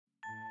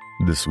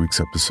This week's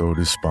episode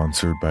is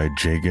sponsored by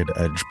Jagged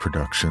Edge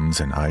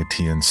Productions and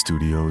ITN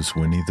Studios'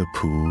 Winnie the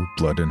Pooh,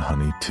 Blood and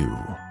Honey 2.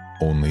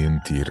 Only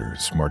in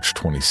theaters, March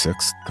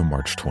 26th to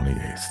March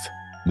 28th.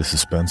 The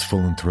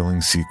suspenseful and thrilling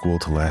sequel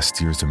to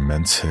last year's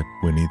immense hit,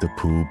 Winnie the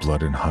Pooh,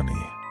 Blood and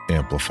Honey,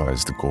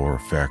 amplifies the gore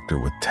factor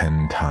with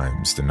 10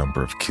 times the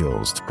number of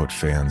kills to put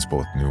fans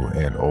both new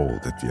and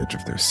old at the edge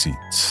of their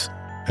seats.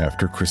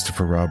 After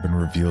Christopher Robin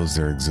reveals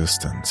their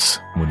existence,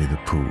 Winnie the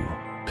Pooh,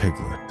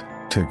 Piglet,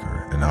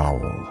 Tigger, and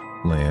Owl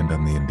land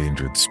on the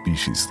endangered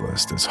species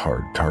list as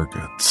hard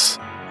targets.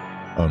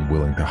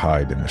 Unwilling to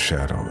hide in the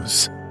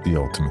shadows, the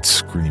Ultimate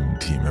Scream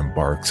Team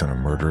embarks on a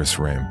murderous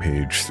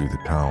rampage through the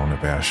town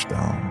of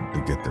Ashdown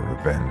to get their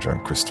revenge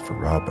on Christopher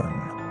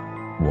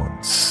Robin,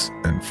 once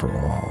and for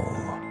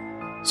all.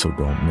 So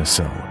don't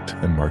miss out,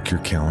 and mark your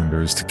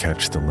calendars to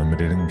catch the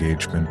limited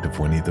engagement of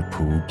Winnie the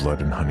Pooh,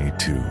 Blood and Honey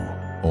 2,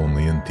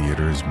 only in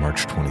theaters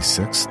March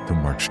 26th to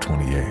March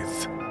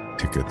 28th.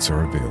 Tickets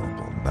are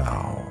available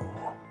now.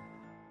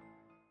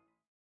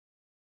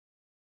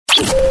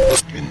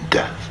 In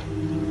death,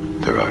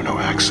 there are no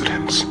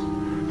accidents,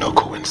 no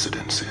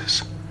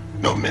coincidences,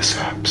 no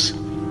mishaps,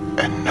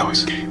 and no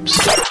escapes.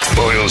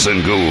 Boils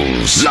and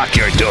ghouls, lock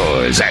your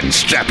doors and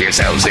strap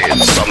yourselves in.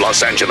 From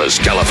Los Angeles,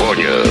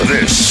 California,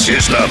 this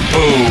is the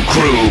Boo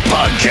Crew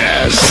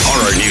Podcast.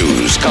 Horror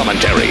news,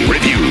 commentary,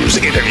 reviews,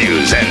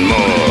 interviews, and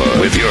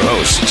more. With your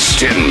hosts,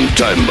 Tim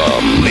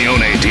Timebomb,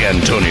 Leone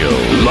D'Antonio,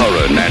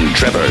 Lauren and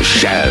Trevor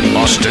Shan,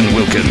 Austin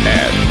Wilkin,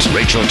 and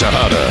Rachel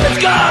Tejada.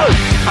 Let's go!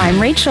 I'm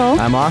Rachel.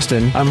 I'm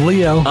Austin. I'm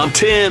Leo. I'm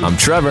Tim. I'm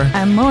Trevor.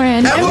 I'm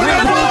Lauren. And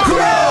we're the Boo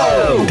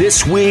Crew!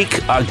 This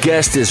week, our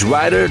guest is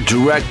writer,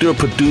 director,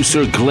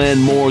 producer Glen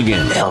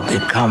Morgan. They'll be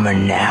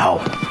coming now.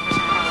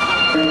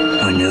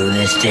 We knew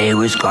this day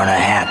was gonna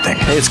happen.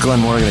 Hey, it's Glen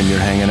Morgan, and you're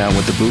hanging out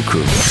with the Boo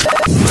Crew.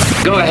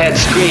 Go ahead,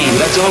 scream.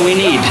 That's all we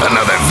need.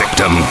 Another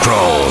victim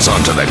crawls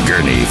onto the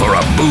gurney for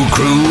a Boo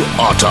Crew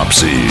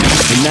autopsy.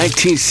 In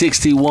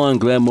 1961,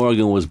 Glen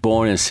Morgan was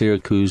born in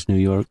Syracuse, New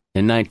York.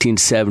 In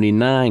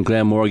 1979,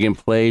 Glen Morgan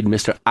played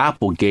Mr.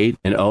 Applegate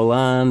in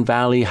Olan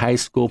Valley High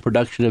School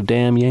production of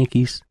Damn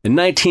Yankees. In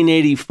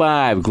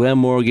 1985, Glen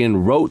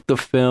Morgan wrote the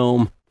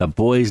film The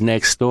Boys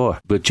Next Door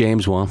with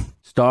James Wan,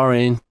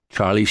 starring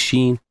Charlie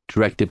Sheen,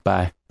 directed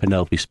by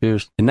Penelope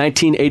Spears. In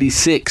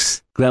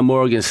 1986, Glen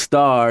Morgan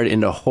starred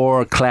in the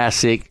horror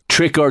classic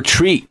Trick or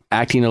Treat,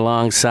 acting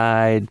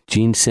alongside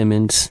Gene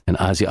Simmons and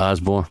Ozzy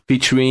Osbourne,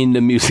 featuring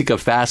the music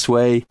of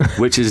Fastway,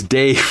 which is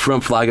Dave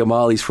from Flogging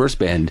Molly's first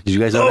band. Did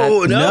you guys know that?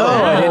 Oh, no,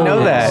 I didn't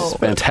know that.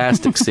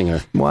 Fantastic singer.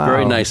 Wow.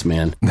 Very nice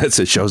man. That's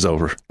it. Show's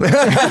over.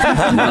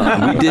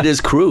 No, we did his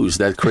cruise,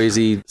 that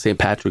crazy St.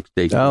 Patrick's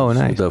Day cruise. Oh,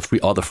 nice.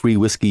 All the free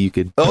whiskey you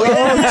could. Oh,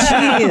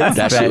 yeah.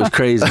 That shit was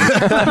crazy.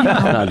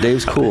 No,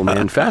 Dave's cool,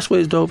 man.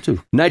 Fastway is dope,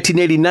 too.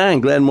 1989,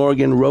 Glen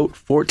Morgan wrote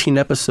 14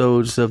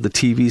 episodes of the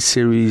TV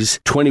series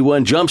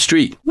 21 Jump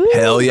Street.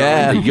 Hell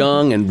yeah. The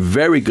young and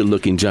very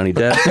good-looking Johnny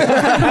Depp.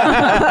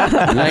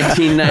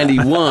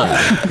 1991,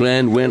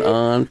 Glen went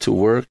on to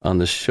work on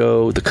the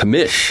show The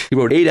Commish. He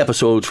wrote 8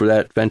 episodes for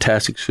that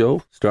fantastic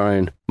show,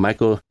 starring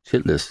Michael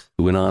Chiklis,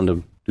 who went on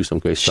to do some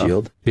great stuff.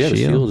 Shield. Yeah, the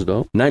Shield. Shield's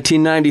dope.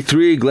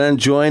 1993, Glen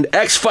joined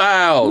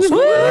X-Files.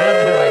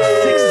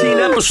 16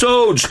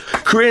 episodes,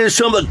 creating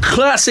some of the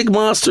classic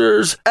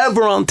monsters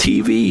ever on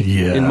TV,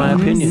 in my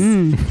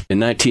opinion. In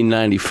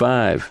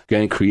 1995,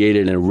 Glen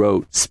created and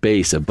wrote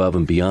Space Above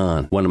and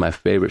Beyond, one of my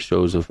favorite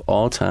shows of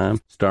all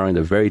time, starring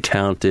the very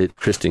talented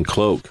Kristen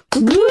Cloak.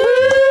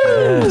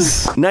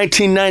 Yes.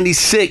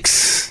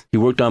 1996, he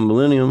worked on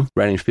Millennium,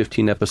 writing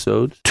 15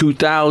 episodes.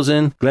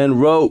 2000, Glen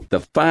wrote the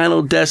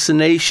Final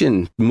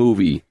Destination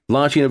movie,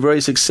 launching a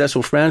very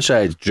successful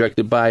franchise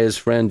directed by his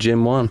friend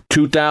Jim Wan.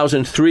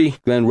 2003,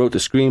 Glen wrote the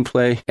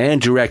screenplay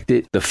and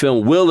directed the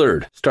film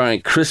Willard,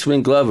 starring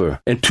Crispin Glover.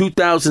 In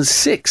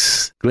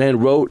 2006, Glen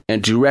wrote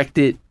and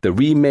directed the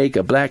remake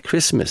of Black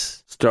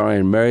Christmas,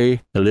 starring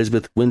Mary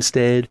Elizabeth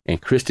Winstead and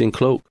Kristen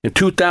Cloak. In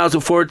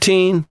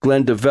 2014,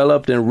 Glen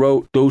developed and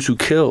wrote Those Who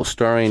Kill,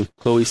 starring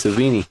Chloe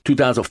Sevigny.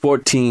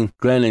 2014,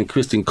 Glen and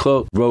Kristen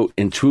Cloak wrote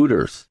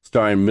Intruders,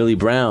 starring Millie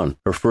Brown,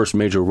 her first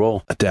major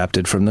role.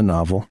 Adapted from the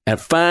novel. And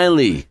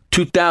finally,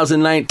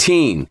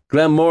 2019,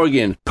 Glen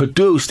Morgan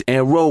produced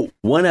and wrote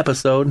 1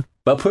 episode,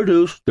 but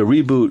produced the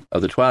reboot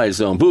of The Twilight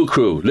Zone. Boo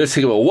Crew, let's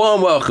give a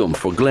warm welcome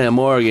for Glen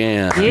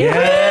Morgan.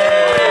 Yeah.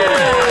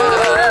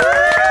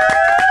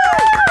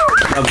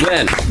 Now,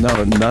 Glen.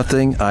 No,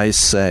 nothing I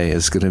say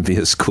is going to be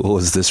as cool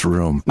as this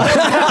room.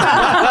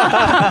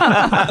 I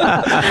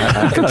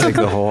could take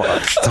the whole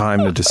time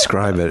to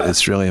describe it.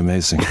 It's really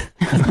amazing.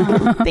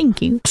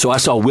 Thank you. So I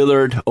saw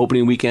Willard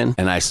opening weekend,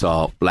 and I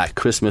saw Black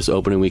Christmas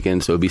opening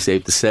weekend, so it'd be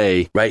safe to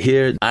say, right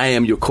here, I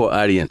am your core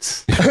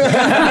audience. Has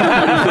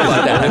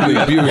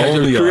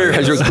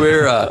your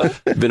career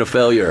been a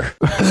failure?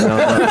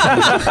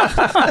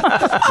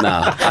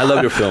 Nah, I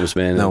love your films,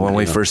 man. No, when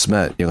we first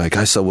met, you're like,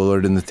 I saw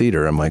Willard in the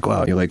theater. I'm like,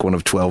 wow, you're like one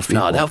of 12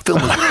 people. No,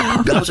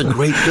 that was a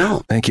great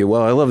film. Thank you.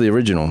 Well, I love the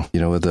original,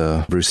 with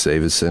Bruce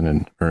Davison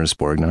and Ernest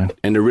Borgnine.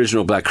 And the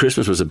original Black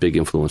Christmas was a big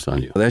influence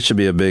on you. Well, that should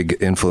be a big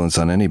influence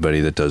on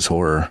anybody that does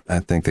horror. I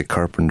think that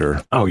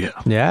Carpenter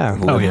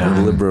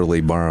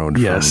liberally borrowed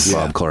from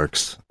Bob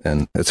Clark's,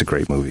 and it's a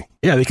great movie.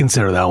 Yeah, they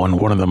consider that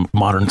one of the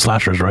modern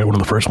slashers, right? One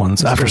of the first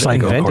ones after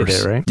Psycho, of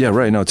course. It, right? Yeah,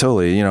 right. No,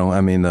 totally.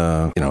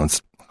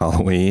 It's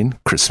Halloween,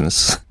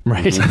 Christmas.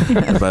 Right.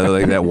 By the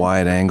way, that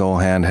wide angle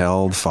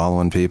handheld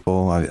following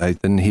people.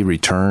 Didn't he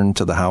return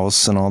to the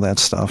house and all that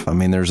stuff? I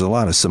mean, there's a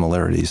lot of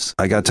similarities.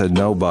 I got to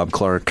know Bob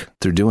Clark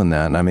through doing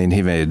that. I mean,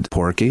 he made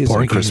Porky's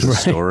and Christmas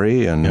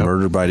Story and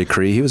Murder by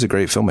Decree. He was a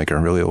great filmmaker,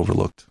 really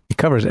overlooked. He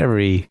covers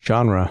every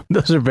genre.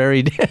 Those are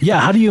very... Yeah,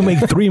 how do you make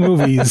 3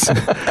 movies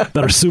that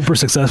are super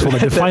successful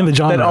that define the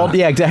genre?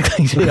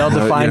 Exactly. They all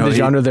define the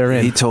genre they're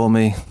in. He told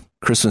me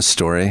Christmas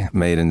Story,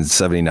 made in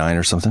 79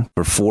 or something,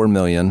 for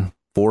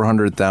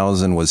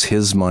 $4,400,000 was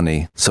his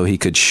money so he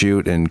could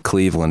shoot in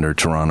Cleveland or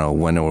Toronto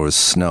when there was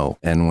snow.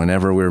 And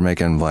whenever we were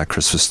making Black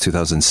Christmas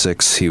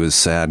 2006, he was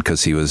sad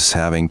because he was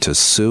having to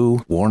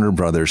sue Warner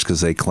Brothers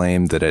because they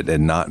claimed that it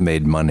had not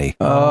made money.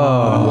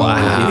 Oh,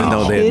 wow. Even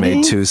though they had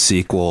made 2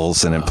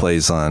 sequels and it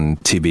plays on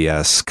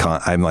TBS.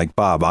 I'm like,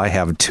 Bob, I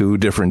have 2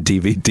 different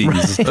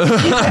DVDs.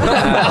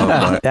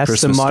 That's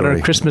Christmas the modern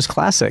Story. Christmas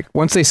classic.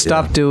 Once they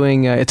stopped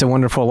doing It's a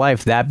Wonderful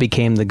Life, that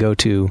became the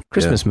go-to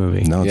Christmas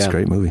movie. No, it's a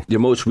great movie. Your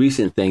most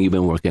recent thing you've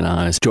been working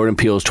on is Jordan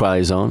Peele's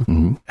Twilight Zone.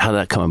 Mm-hmm. How did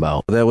that come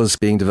about? That was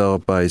being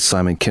developed by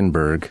Simon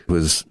Kinberg, who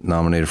was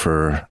nominated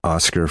for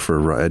Oscar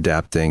for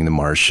adapting The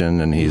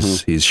Martian, and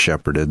he's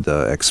shepherded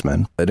the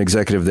X-Men. An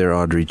executive there,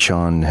 Audrey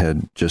Chon,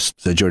 had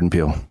just said, Jordan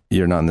Peele,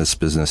 you're not in this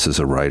business as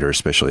a writer,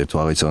 especially if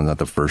Twilight Zone's not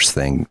the first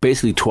thing.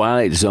 Basically,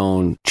 Twilight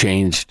Zone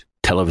changed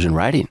television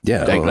writing.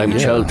 Yeah.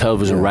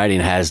 Television writing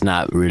has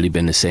not really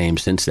been the same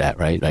since that,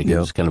 right? Like, it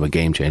was kind of a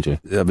game changer.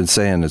 I've been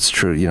saying it's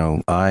true. We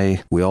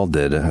all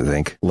did, I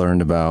think,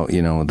 learned about,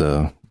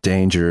 the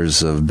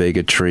dangers of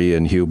bigotry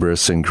and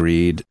hubris and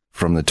greed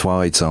from the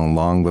Twilight Zone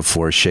long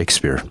before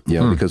Shakespeare,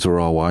 because we're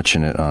all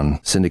watching it on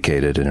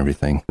syndicated and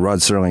everything. Rod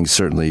Serling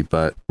certainly,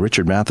 but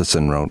Richard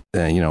Matheson wrote,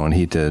 and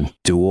he did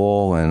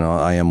Duel and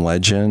I Am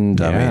Legend.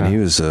 Yeah. I mean, he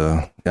was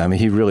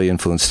he really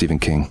influenced Stephen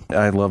King.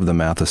 I love the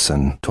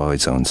Matheson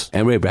Twilight Zones.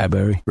 And Ray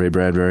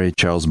Bradbury,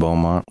 Charles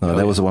Beaumont.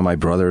 That was the one my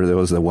brother, there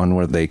was the one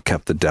where they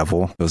kept the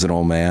devil. It was an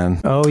old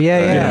man. Oh,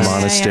 yeah. In a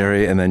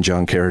monastery, and then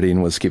John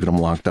Carradine was keeping him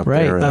locked up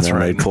there. And then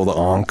they pull the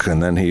Ankh,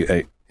 and then he...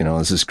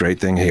 it's this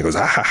great thing. He goes,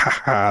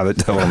 the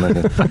devil.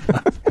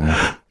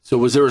 So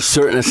was there a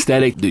certain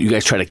aesthetic that you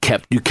guys kind of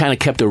kept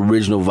the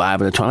original vibe of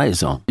the Twilight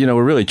Zone?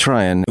 We're really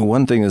trying.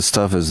 One thing that's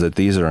tough is that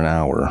these are an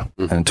hour,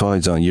 and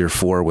Twilight Zone year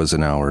 4 was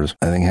an hour.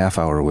 I think half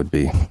hour would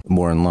be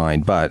more in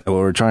line. But what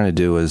we're trying to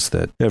do is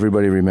that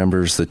everybody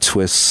remembers the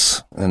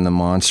twists and the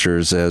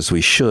monsters as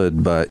we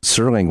should, but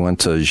Serling went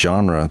to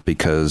genre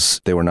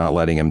because they were not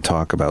letting him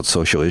talk about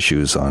social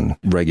issues on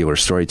regular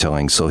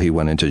storytelling. So he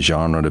went into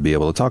genre to be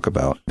able to talk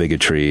about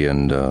bigotry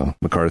and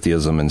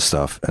McCarthyism and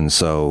stuff. And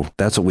so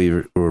that's what we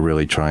were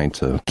really trying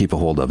to keep a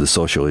hold of, the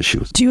social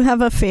issues. Do you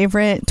have a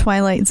favorite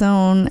Twilight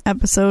Zone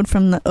episode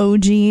from the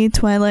OG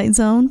Twilight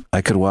Zone?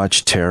 I could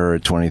watch Terror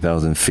at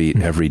 20,000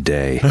 feet every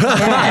day.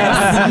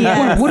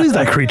 Yes. What is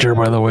that creature,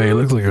 by the way? It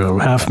looks like a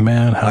half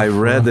man. I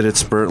read that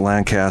it's Burt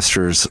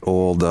Lancaster's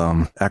old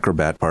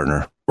acrobat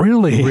partner.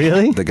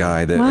 Really? The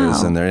guy that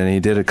is in there, and he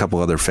did a couple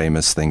other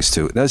famous things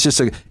too. Here's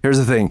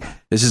the thing.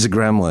 It's just a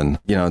gremlin.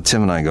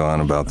 Tim and I go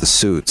on about the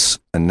suits,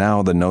 and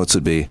now the notes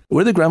would be,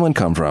 where'd the gremlin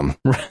come from?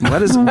 Why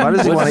does he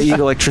want to eat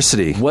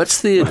electricity?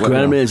 What's the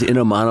gremlin's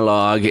inner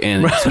monologue?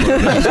 And what's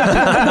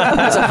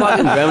a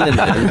fucking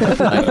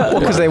gremlin?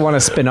 Because they want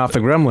to spin off the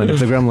gremlin. If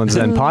the gremlin's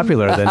then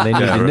popular, then they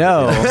need to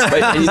know.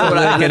 But you know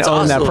what? They can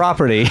own that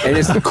property. And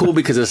it's cool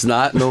because it's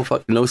not no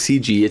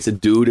CG. It's a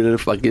dude in a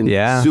fucking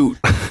suit.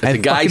 It's a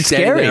guy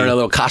standing there in a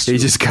little costume. He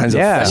just kind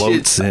of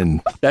floats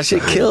in. That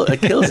shit kills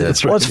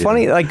it. Well, it's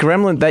funny. Like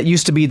Gremlin, that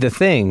used to be the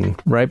thing,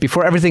 right?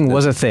 Before everything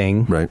was a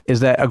thing. Right.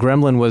 Is that a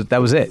gremlin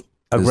was it?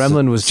 A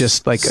gremlin was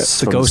just like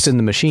the ghost in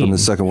the machine. From the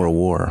Second World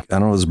War. I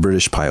don't know, it was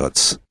British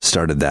pilots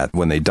started that.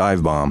 When they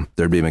dive bomb,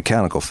 there'd be a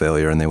mechanical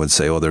failure, and they would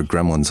say, there are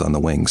gremlins on the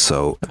wings.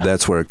 So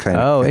that's where it kind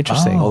of... Oh,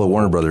 interesting. All the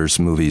Warner Brothers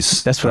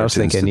movies. That's what I was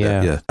thinking,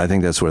 Yeah, I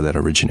think that's where that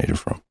originated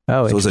from.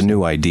 Oh, so it was a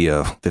new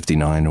idea,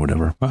 59 or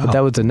whatever. Wow. But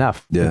that was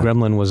enough. Yeah. The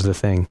gremlin was the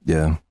thing.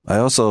 Yeah. I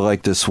also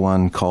like this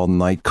one called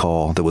Night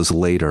Call that was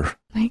later.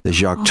 That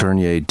Jacques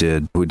Tournier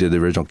did, who did the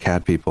original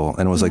Cat People.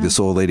 And it was like this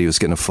old lady was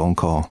getting a phone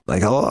call.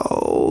 Like,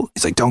 hello.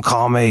 He's like, don't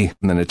call me.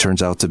 And then it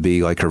turns out to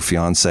be like her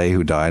fiance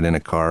who died in a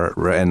car.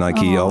 And like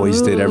he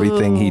always did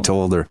everything he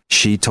told her.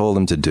 She told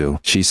him to do.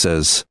 She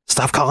says,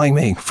 stop calling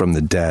me from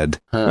the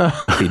dead.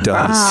 He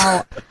does.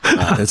 Wow.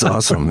 It's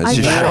awesome. It's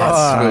just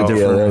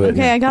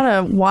Okay, I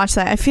gotta watch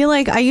that. I feel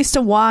like I used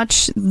to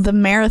watch the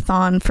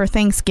marathon for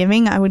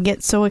Thanksgiving. I would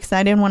get so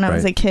excited when I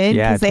was a kid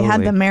because they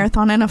had the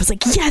marathon and I was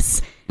like,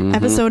 yes.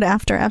 episode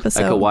after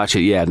episode. I could watch it,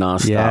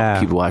 nonstop. Yeah.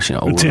 Keep watching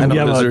it over. Tim,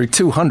 there are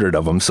 200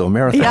 of them, so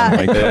marathon.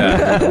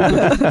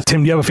 Yeah.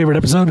 Tim, do you have a favorite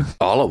episode?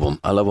 All of them.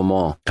 I love them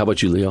all. How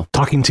about you, Leo?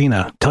 Talking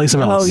Tina. Tell you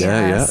something else.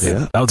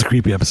 Yeah. That was a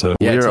creepy episode.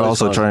 Yeah, We're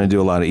also trying to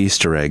do a lot of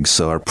Easter eggs,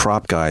 so our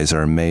prop guys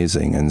are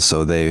amazing, and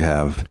so they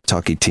have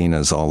Talkie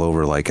Tinas all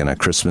over, like in a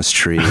Christmas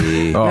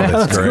tree. Oh,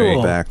 that's great.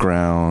 Cool.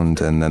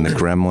 Background, and then the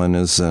gremlin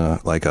is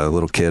like a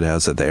little kid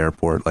has at the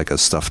airport, like a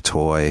stuffed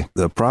toy.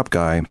 The prop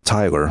guy,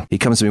 Tyler, he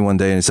comes to me one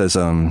day and he says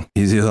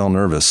he's a little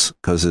nervous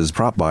because his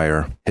prop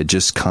buyer had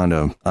just kind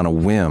of on a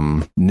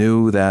whim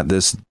knew that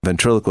this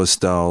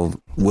ventriloquist doll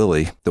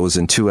Willie that was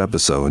in 2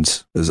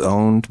 episodes is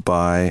owned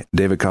by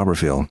David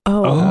Copperfield.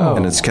 Oh.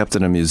 And it's kept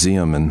in a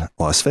museum in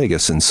Las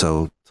Vegas. And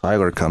so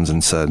Tyler comes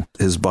and said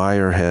his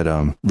buyer had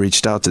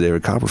reached out to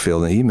David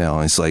Copperfield in an email,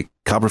 and he's like,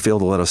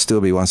 Copperfield will let us do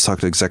it, but he wants to talk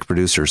to the exec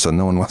producer, so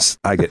no one wants.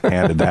 I get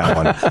handed that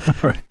one.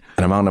 Right.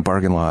 And I'm out in the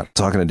parking lot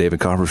talking to David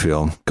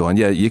Copperfield, going,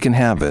 yeah, you can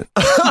have it.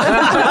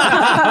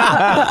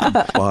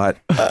 But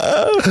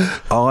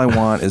all I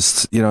want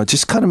is,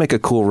 just kind of make a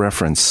cool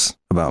reference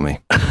about me.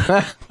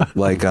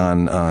 Like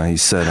he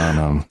said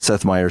on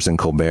Seth Meyers and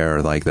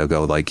Colbert, like they'll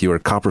go like, you were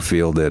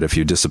Copperfielded if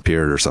you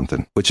disappeared or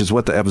something, which is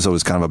what the episode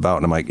was kind of about.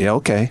 And I'm like, yeah,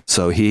 okay.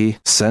 So he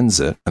sends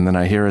it, and then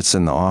I hear it's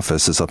in the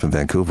office. It's up in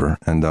Vancouver,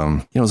 and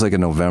it's like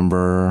in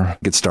November,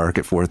 it gets dark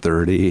at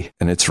 4:30,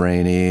 and it's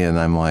rainy, and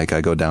I'm like,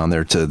 I go down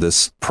there to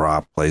this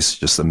prop place,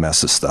 just a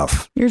mess of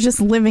stuff. You're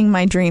just living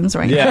my dreams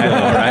right now. Yeah, I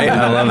know, right?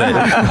 I love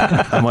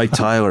it. I'm like,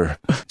 Tyler,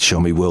 show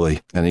me Willie.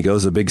 And he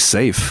goes to a big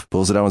safe,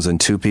 pulls it out, it's in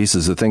 2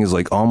 pieces. The thing is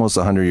like almost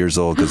 100 years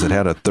old because it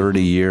had a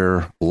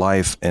 30-year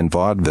life in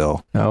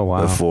vaudeville. Oh,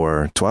 wow.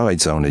 Before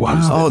Twilight Zone had Wow.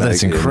 used it. Oh,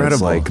 that's incredible.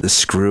 It's like the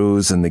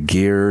screws and the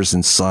gears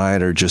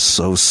inside are just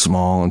so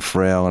small and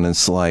frail. And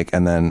it's like,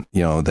 and then,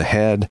 the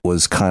head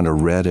was kind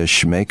of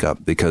reddish makeup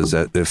because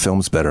it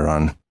films better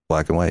on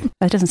black and white.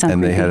 That doesn't sound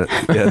and creepy.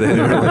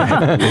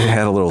 they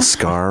had a little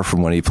scar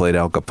from when he played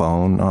Al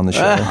Capone on the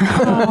show.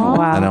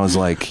 Wow. And I was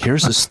like,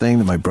 here's this thing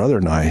that my brother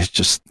and I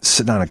just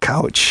sitting on a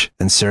couch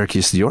in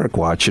Syracuse, New York,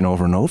 watching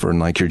over and over. And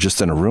like, you're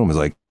just in a room. It's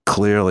like,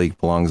 clearly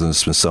belongs in the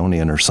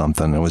Smithsonian or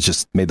something. It was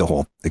just made the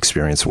whole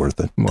experience worth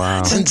it.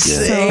 Wow. That's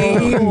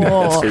insane. So cool.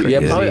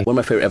 Probably one of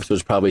my favorite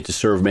episodes probably To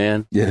Serve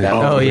Man. Yeah. That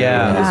one. Oh,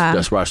 yeah.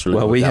 Just Ross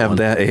Well, we have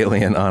that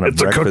alien on a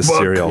breakfast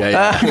cereal.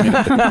 Yeah.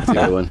 That's a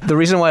good one. The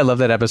reason why I love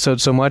that episode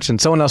so much, and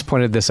someone else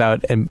pointed this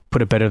out and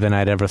put it better than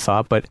I'd ever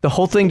thought, but the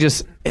whole thing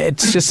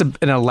it's just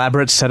an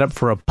elaborate setup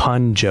for a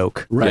pun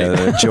joke. Right.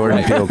 Yeah,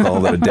 Jordan Peele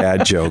called it a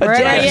dad joke. Right,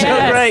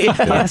 yes. Right.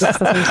 Yes.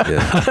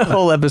 The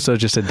whole episode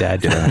just a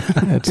dad joke.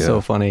 It's so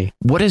funny.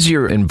 What is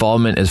your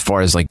involvement as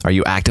far as are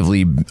you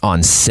actively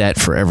on set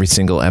for every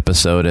single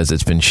episode as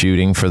it's been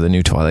shooting for the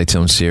new Twilight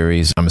Zone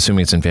series? I'm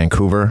assuming it's in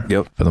Vancouver.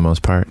 Yep. For the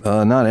most part.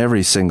 Not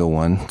every single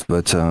one,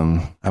 but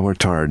I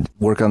worked hard.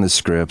 Work on the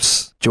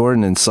scripts.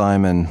 Jordan and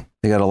Simon,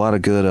 they got a lot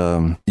of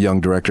good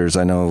young directors.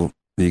 I know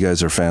you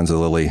guys are fans of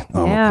Lily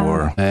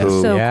Amakor.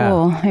 So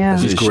cool. Yeah.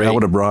 She's great. I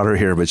would have brought her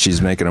here, but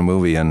she's making a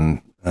movie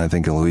in, I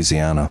think, in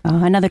Louisiana.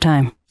 Oh, another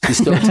time. She's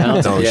still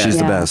talented. Oh, she's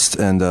the Yeah. best.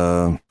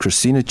 And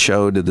Christina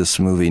Cho did this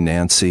movie,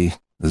 Nancy.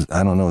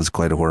 I don't know, it's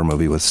quite a horror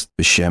movie with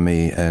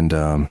Buscemi. And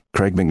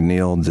Craig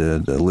McNeil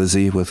did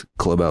Lizzie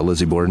about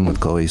Lizzie Borden with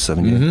Chloe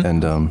Sevigny.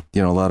 And,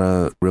 a lot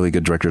of really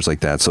good directors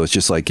like that. So it's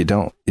just like,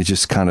 you're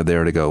just kind of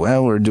there to go,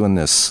 well, we're doing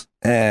this.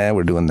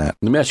 We're doing that.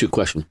 Let me ask you a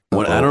question.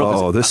 I don't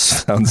know. This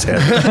sounds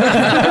heavy.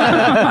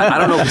 I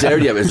don't know if it's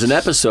aired yet, but it's an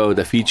episode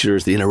that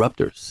features the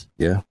Interrupters.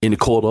 Yeah. In the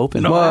cold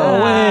open.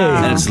 Whoa.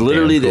 And it's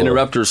literally the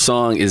Interrupters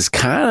song is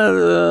kind of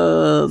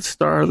the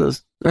star of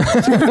this.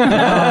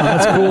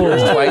 That's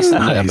cool. Twice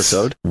in the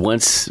episode.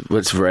 Once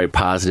it's very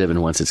positive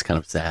and once it's kind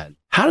of sad.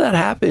 How did that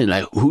happen?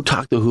 Like, who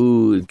talked to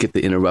who? Get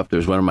the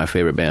Interrupters, one of my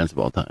favorite bands of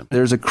all time.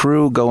 There's a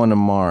crew going to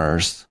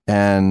Mars,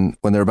 and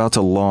when they're about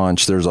to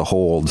launch, there's a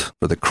hold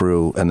for the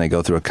crew, and they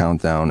go through a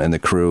countdown, and the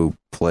crew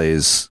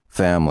plays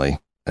Family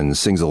and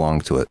sings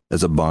along to it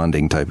as a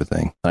bonding type of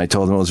thing. And I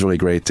told them it was really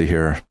great to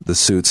hear the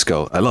Suits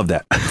go, I love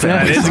that.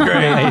 That is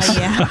great.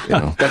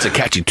 Yeah. That's a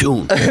catchy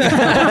tune. And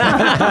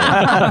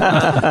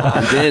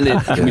then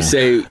can we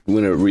say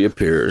when it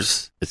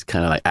reappears, it's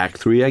kind of like Act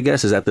 3, I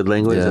guess? Is that the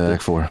language? Yeah,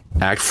 Act 4.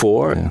 Act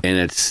 4, Yeah.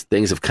 and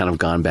things have kind of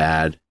gone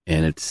bad,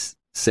 and it's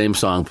same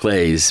song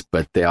plays,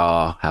 but they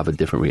all have a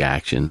different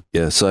reaction.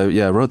 Yeah, so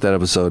I wrote that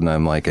episode, and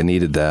I'm like, I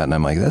needed that, and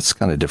I'm like, that's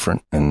kind of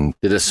different. And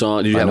Did you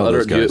have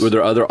were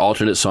there other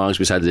alternate songs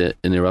besides the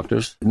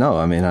Interrupters? no,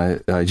 I mean,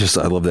 I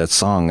love that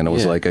song, and it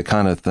was like a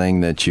kind of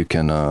thing that you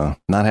can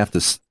not have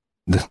to.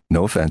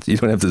 No offense, you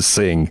don't have to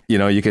sing.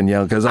 You can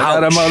yell because I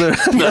got a mother.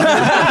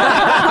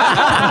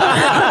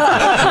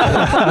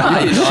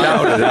 You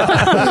shout it.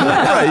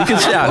 Right, you can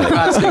shout it.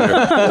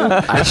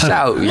 I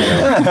shout, you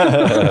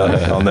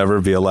know. I'll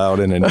never be allowed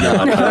in an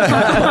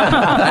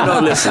I know,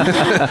 listen.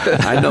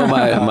 I know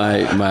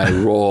my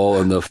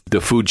role in the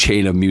food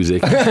chain of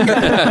music.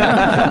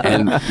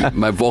 And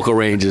my vocal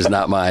range is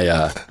not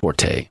my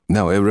forte.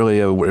 No, it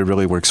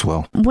really works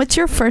well. What's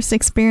your first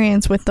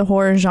experience with the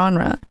horror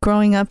genre?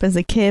 Growing up as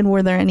a kid,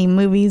 were there any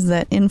movies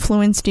that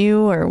influenced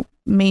you or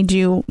made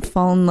you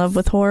fall in love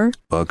with horror?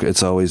 Look,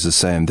 it's always the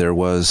same.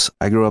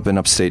 I grew up in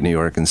upstate New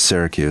York in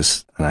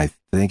Syracuse, and I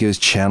think it was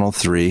Channel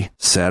 3.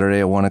 Saturday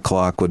at 1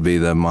 o'clock would be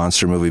the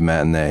monster movie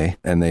matinee,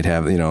 and they'd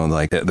have,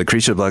 like the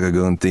Creature of Black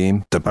Lagoon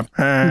theme.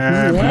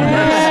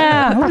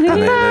 Yeah. And it'd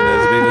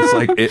be this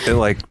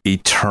like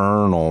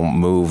eternal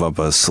move up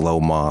a slow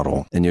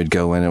model, and you'd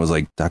go in. It was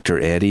like Dr.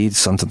 Eddie,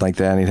 something like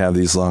that. And he'd have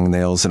these long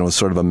nails, and it was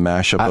sort of a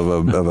mashup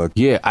of a.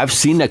 Yeah, I've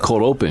seen that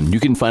cold open. You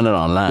can find it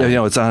online.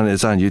 Yeah, it's on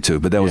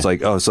YouTube. But that was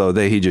like,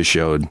 he just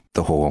showed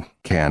the whole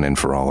canon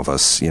for all of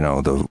us.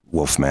 The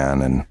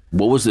Wolfman and.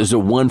 Is there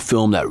one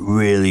film that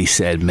really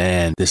said,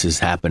 man, this is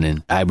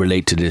happening? I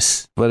relate to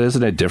this. But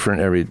isn't it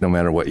different no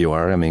matter what you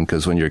are? I mean,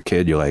 because when you're a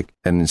kid, you're like,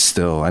 and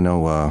still, I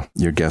know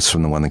your guest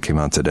from the one that came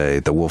out today,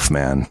 The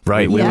Wolfman.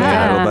 Right. But,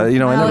 I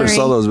never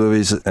saw those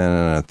movies in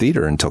a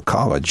theater until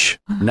college.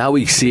 Now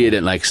we see it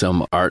in like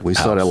some art. We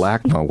saw it at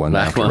LACMA one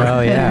night.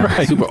 Oh, yeah.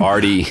 Right. Super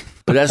arty.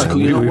 But that's cool.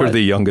 We were the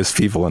youngest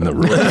people in the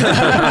room.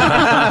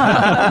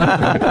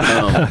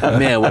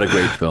 Man, what a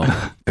great film.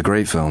 A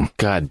great film.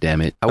 God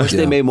damn it. I wish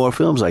they made more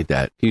films like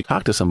that. Can you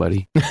talk to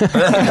somebody? Well,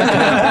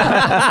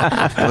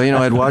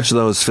 I'd watch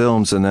those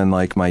films, and then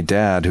like my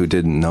dad, who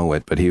didn't know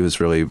it, but he was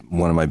really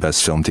one of my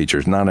best film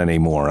teachers. Not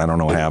anymore. I don't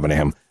know what happened to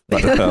him.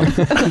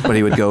 But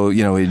he would go,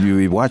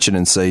 you'd watch it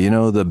and say,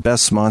 the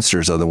best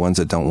monsters are the ones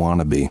that don't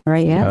want to be.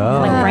 Right, yeah.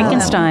 Like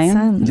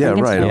Frankenstein. Yeah,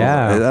 right.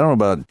 Yeah. I don't know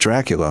about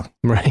Dracula.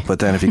 Right. But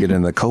then if you get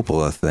into the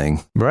Coppola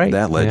thing, right.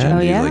 that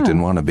legend, he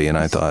didn't want to be. And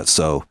I thought,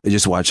 so I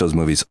just watch those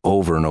movies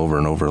over and over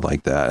and over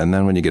like that. And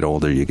then when you get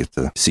older, you get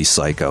to see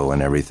Psycho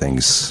and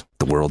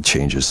the world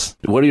changes.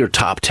 What are your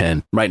top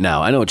 10 right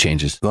now? I know it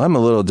changes. Well, I'm a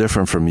little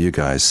different from you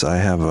guys. I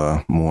have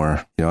a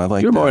more, I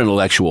like. You're more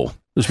intellectual.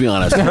 Let's be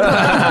honest. We're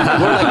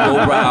like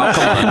lowbrow.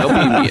 Come on, don't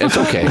be me. It's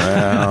okay.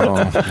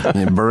 Well,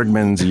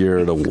 Bergman's Year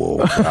of the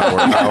Wolf.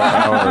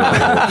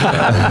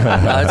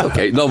 That's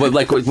okay. No, but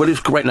like, what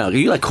is right now?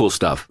 You like cool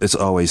stuff. It's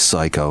always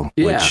Psycho,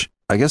 which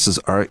I guess is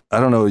art. I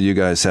don't know. You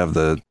guys have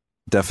the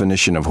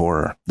definition of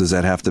horror. Does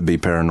that have to be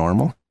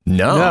paranormal?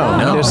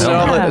 No.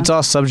 It's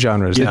all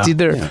subgenres. Yeah. It's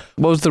either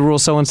what was the rule?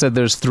 Someone said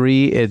there's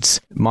 3.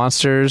 It's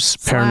monsters,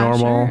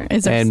 paranormal,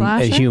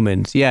 and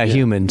humans. Yeah,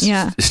 humans.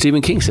 Yeah.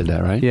 Stephen King said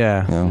that, right?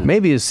 Yeah.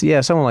 Maybe it's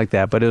someone like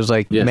that. But it was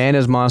like man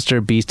is monster,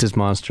 beast is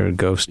monster,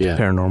 ghost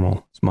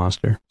paranormal is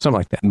monster, something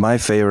like that. My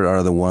favorite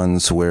are the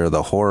ones where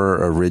the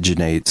horror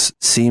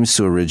seems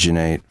to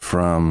originate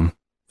from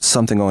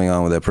something going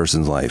on with that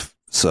person's life.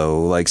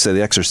 So, like, say,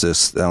 The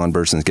Exorcist, Alan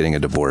Burstyn's getting a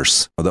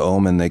divorce. Or The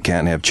Omen, they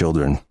can't have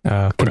children.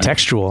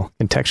 Contextual.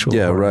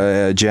 Yeah,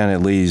 horror. right.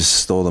 Janet Leigh's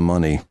stole the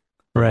money.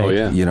 Right. Oh,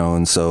 yeah.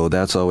 And so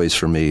that's always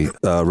for me.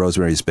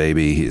 Rosemary's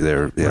Baby,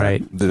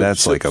 right.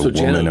 That's like a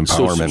woman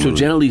empowerment movie. So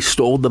Janet Leigh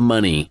stole the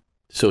money,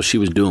 so she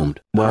was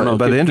doomed. Well,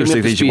 but the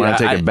interesting thing, she wanted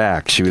to take it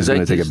back. She was going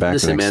to take it back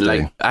the next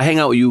day. Like, I hang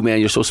out with you, man.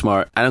 You're so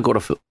smart. I don't go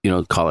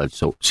to college.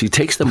 So she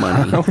takes the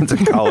money. I went to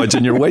college,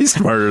 and you're way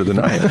smarter than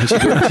I am.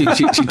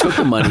 She took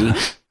the money.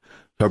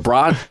 Her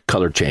bra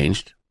color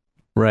changed.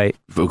 Right.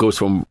 It goes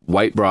from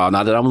white bra,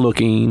 not that I'm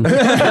looking, to a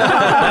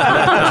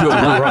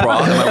black bra.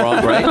 Am I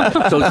wrong? Right?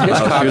 So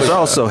she was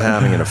also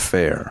having an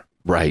affair.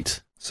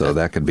 Right. So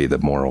that could be the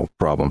moral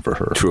problem for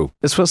her. True.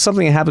 It's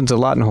something that happens a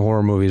lot in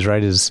horror movies,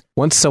 right? Is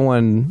once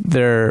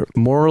they're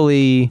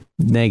morally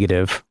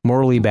negative,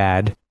 morally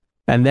bad,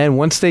 and then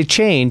once they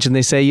change and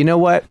they say, you know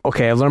what?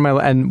 Okay, I've learned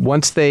and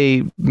once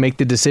they make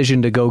the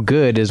decision to go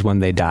good is when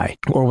they die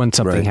or when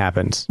something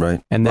happens.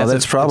 Right. And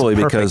that's probably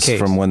because case.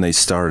 From when they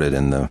started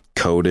in the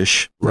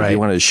codish, if you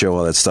wanted to show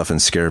all that stuff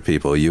and scare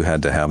people, you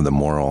had to have the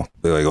moral.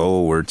 They're like,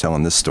 we're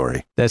telling this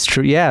story. That's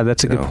true. Yeah,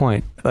 that's a good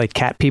point. Like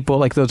Cat People,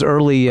 like those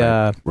early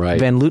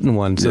Van Luten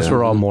ones, those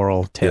were all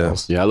moral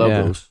tales. Yeah, I love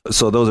those.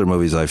 So those are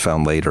movies I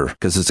found later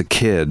because as a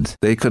kid,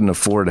 they couldn't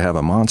afford to have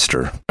a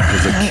monster.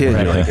 As a kid,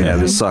 you're like,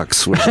 this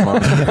sucks. Where's the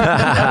monster?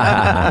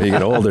 When you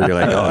get older, you're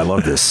like, I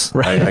love this.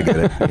 Right. I get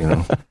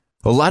it.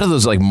 A lot of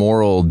those like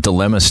moral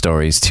dilemma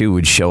stories too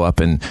would show up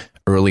in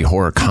early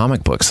horror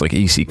comic books like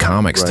EC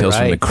Comics, Tales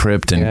from the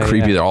Crypt and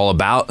Creepy. They're all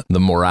about the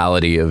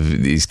morality of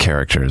these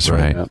characters,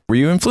 right? Yeah. Were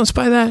you influenced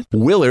by that?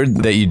 Willard,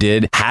 that you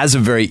did, has a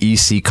very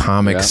EC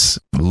Comics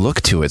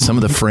look to it. Some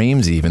of the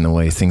frames, even the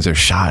way things are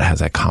shot, has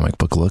that comic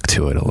book look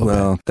to it a little bit.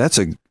 Well, that's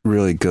a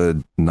really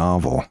good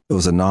novel. It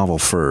was a novel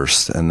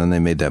first, and then they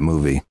made that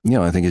movie.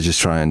 I think it's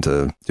just trying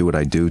to do what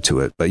I do to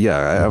it. But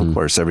of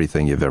course,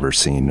 everything you've ever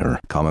seen or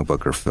comic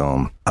book or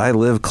film. I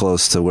live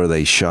close to where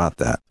they shot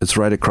that. It's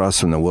right across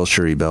from the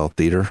Wilshire E. Bell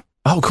Theater.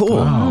 Oh, cool.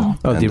 Oh,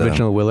 the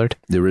original Willard?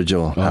 The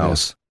original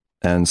house.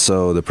 Yeah. And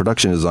so the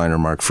production designer,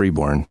 Mark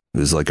Freeborn,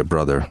 who's like a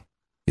brother,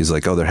 he's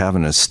like, they're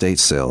having an estate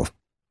sale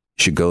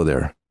You should go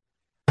there.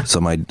 So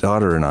my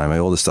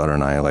oldest daughter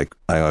and I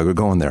we're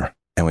going there.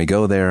 And we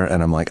go there,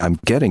 and I'm like, I'm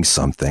getting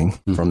something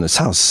from this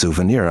house,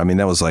 souvenir. I mean,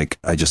 that was like,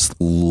 I just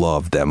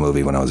loved that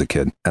movie when I was a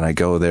kid. And I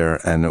go there,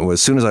 and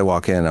as soon as I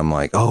walk in, I'm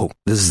like, oh,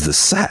 this is the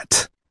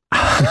set.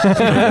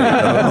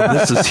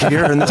 This is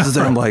here, and this is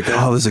there. I'm like,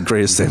 oh, this is the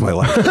greatest day of my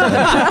life. I'm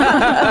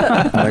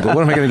like, well,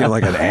 what am I going to get,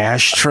 like an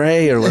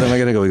ashtray? Or what am I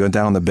going to go? We go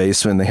down in the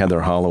basement, and they had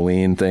their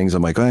Halloween things.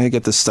 I'm like, oh, I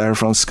get the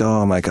styrofoam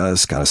skull. I'm like, oh,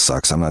 this kind of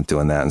sucks. I'm not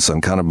doing that. And so I'm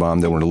kind of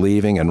bummed that we're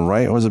leaving. And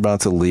right as I was about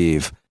to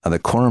leave, on the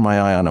corner of my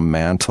eye on a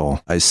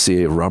mantle, I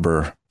see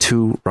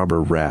two rubber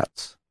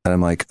rats. And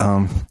I'm like,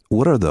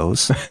 what are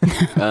those?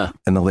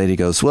 And the lady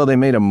goes, well, they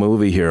made a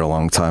movie here a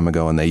long time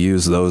ago, and they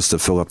used those to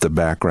fill up the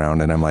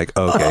background. And I'm like,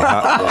 okay,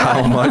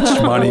 how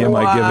much money am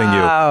I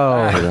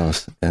giving you?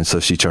 And so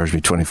she charged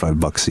me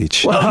 $25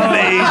 each.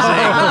 Amazing.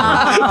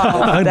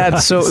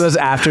 That's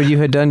after you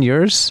had done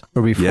yours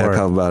or before?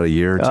 Yeah, about a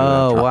year or two.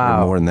 Oh,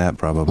 wow. Or more than that,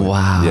 probably.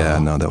 Wow. Yeah,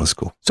 no, that was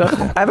cool. So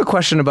I have a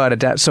question about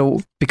it. So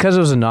because it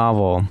was a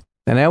novel,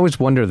 and I always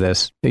wonder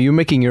this, you're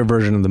making your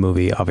version of the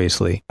movie,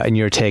 obviously, and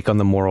your take on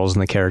the morals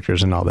and the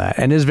characters and all that.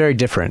 And it's very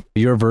different.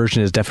 Your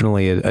version is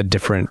definitely a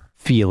different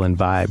feel and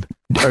vibe.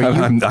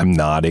 I'm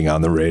nodding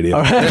on the radio.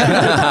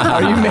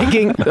 Are you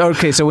making...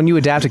 Okay, so when you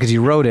adapt it, because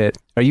you wrote it,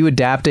 are you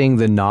adapting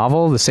the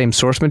novel, the same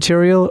source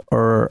material,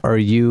 or are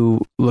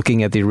you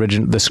looking at the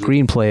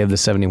screenplay of the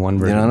 71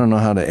 version? I don't know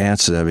how to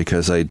answer that,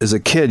 because as a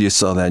kid, you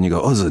saw that and you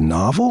go, oh, is it a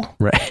novel?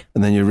 Right.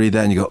 And then you read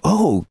that and you go,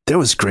 oh, there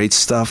was great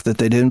stuff that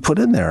they didn't put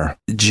in there.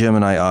 Jim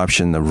and I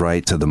optioned the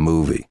right to the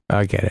movie.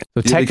 I get it.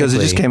 So because it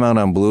just came out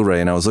on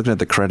Blu-ray, and I was looking at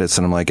the credits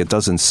and I'm like, it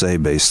doesn't say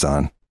based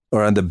on,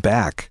 or on the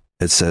back,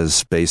 it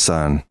says based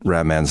on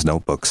Ratman's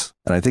notebooks.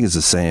 And I think it's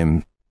the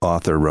same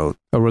author wrote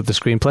the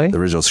screenplay? The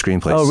original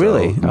screenplay. Oh,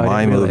 really? So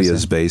my movie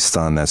is based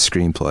on that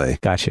screenplay.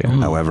 Gotcha.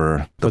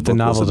 However, the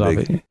novel's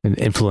an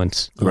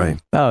influence. Right.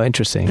 Oh,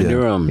 interesting. And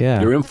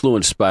you're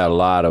influenced by a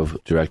lot of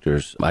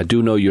directors. I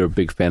do know you're a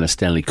big fan of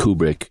Stanley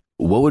Kubrick.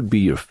 What would be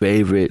your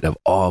favorite of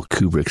all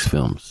Kubrick's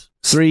films?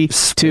 3,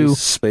 2...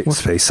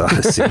 Space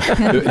Odyssey.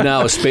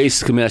 Now,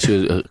 let me ask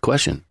you a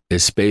question.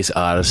 Is Space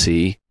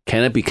Odyssey,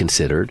 can it be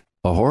considered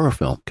a horror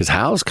film? Because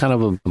Hal's kind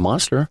of a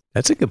monster.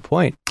 That's a good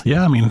point.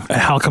 Yeah, I mean,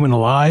 Hal coming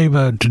alive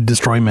to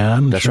destroy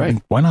man. That's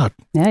right. Why not?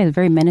 Yeah, he's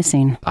very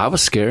menacing. I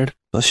was scared.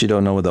 Plus, you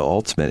don't know what the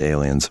ultimate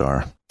aliens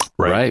are.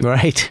 Right.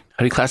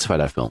 How do you classify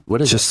that film?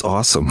 What is it? Just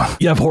awesome.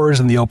 You have horrors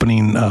in the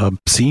opening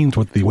scenes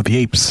with the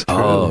apes.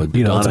 Oh,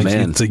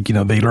 it's like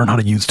they learn how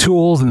to use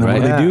tools, and then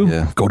what do they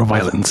do? Go to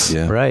violence.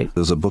 Yeah. Right.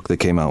 There's a book that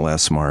came out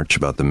last March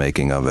about the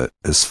making of it.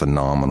 It's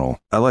phenomenal.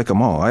 I like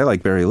them all. I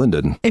like Barry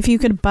Lyndon. If you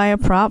could buy a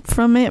prop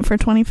from it for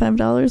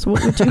 $25,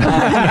 what would you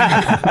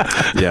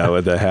buy? Yeah,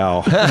 with the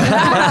Hal.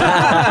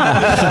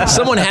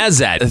 Someone has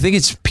that. I think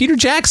it's Peter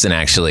Jackson,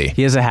 actually.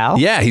 He has a Hal?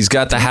 Yeah, he's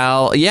got the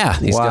Hal. Yeah,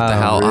 he's got the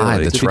Hal eye.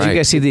 That's Did you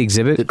guys see the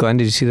exhibit? Glenn,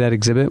 did you see that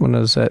exhibit when I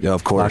was at... Yeah,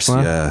 of course.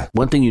 Yeah.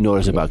 One thing you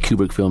notice about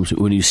Kubrick films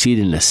when you see it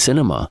in the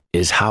cinema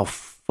is how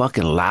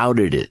fucking loud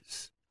it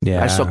is.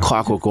 Yeah. I saw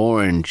Clockwork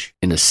Orange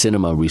in the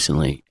cinema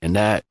recently, and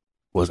that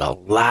was a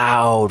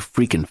loud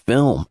freaking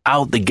film.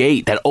 Out the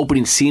gate, that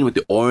opening scene with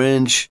the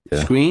orange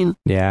screen.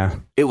 Yeah.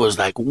 It was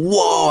like,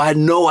 whoa, I had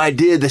no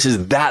idea this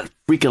is that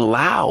freaking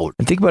loud.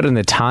 And think about it in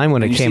the time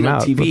when it came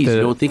out. TVs,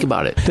 you don't think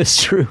about it.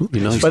 That's true.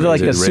 But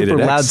like a super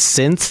loud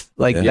synth,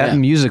 like that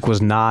music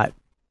was not...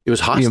 It was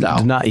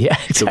hostile. Exactly.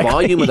 The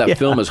volume of that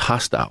film is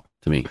hostile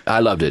to me. I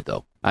loved it,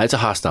 though. It's a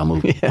hostile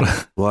movie.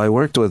 Yeah. Well, I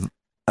worked with...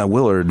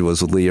 Willard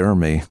was with Lee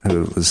Ermey,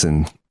 who was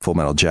in Full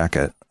Metal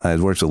Jacket. I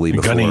had worked with Lee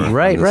before.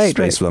 Right.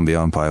 Space One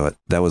Beyond pilot.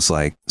 That was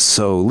like,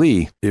 so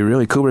Lee,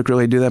 Kubrick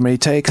really do that many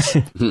takes?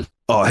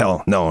 Oh,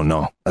 hell,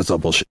 no. That's all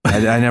bullshit.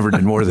 I never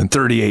did more than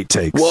 38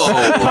 takes. Whoa.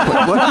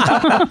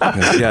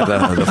 Yeah,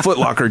 the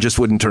footlocker just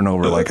wouldn't turn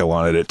over like I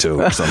wanted it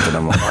to or something.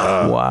 I'm like,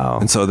 wow.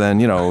 And so then,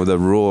 the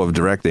rule of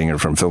directing or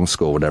from film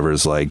school, whatever,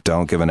 is like,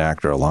 don't give an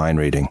actor a line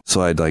reading.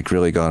 So I'd like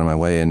really go out of my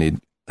way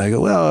and I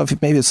go, well,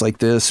 maybe it's like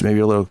this, maybe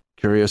you're a little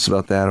curious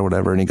about that or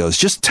whatever. And he goes,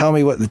 just tell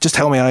me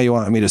how you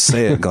want me to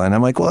say it, Glenn.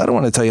 I'm like, well, I don't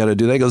want to tell you how to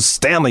do that. He goes,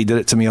 Stanley did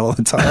it to me all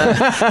the time.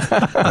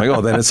 I'm like,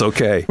 oh, then it's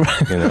okay.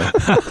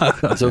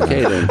 It's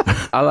okay then.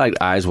 I like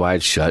Eyes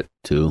Wide Shut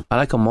too. I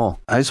like them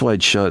all. Eyes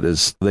Wide Shut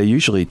they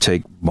usually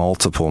take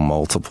multiple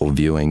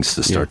viewings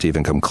to start to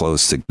even come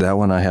close to that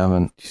one. I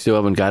haven't. You still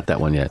haven't got that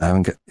one yet. I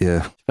haven't got,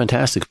 yeah.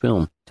 Fantastic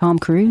film. Tom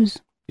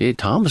Cruise. Yeah,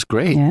 Tom is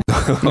great. Yeah.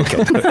 Okay.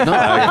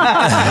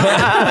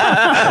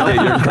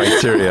 Your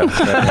criteria.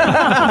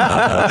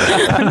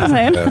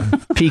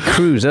 Pete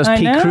Cruz. That was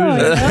Pete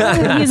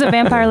Cruz. He's a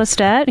vampire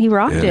Lestat. He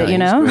rocked it,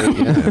 Great,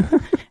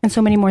 and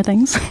so many more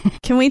things.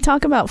 Can we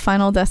talk about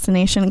Final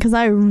Destination? Because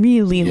I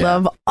really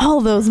love all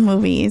those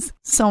movies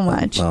so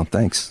much. Well,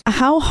 thanks.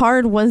 How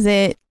hard was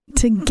it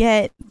to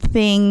get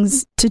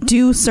things to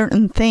do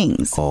certain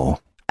things? Oh.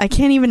 I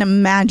can't even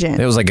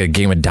imagine. It was like a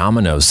game of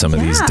dominoes, some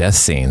of these death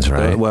scenes,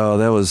 right? Well,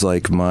 that was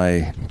like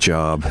my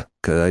job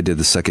because I did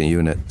the second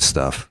unit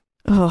stuff.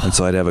 And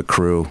so I'd have a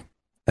crew.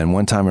 And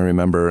one time I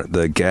remember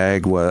the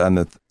gag was on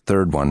the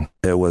third one.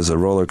 It was a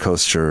roller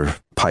coaster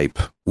pipe.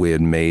 We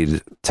had made a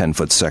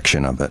 10-foot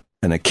section of it.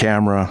 And a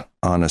camera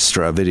on a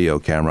strap, video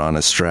camera on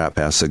a strap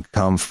has to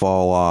come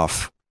fall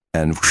off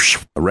and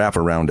wrap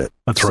around it.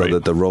 That's so right.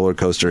 that the roller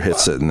coaster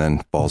hits it and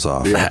then falls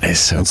off. That is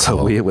so and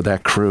cool. So with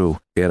that crew,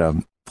 we had a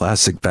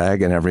plastic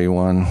bag and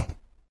everyone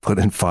put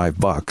in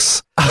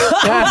 $5.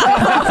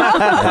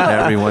 And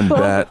everyone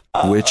bet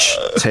which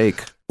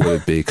take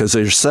would it be, because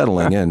they're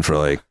settling in for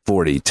like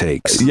 40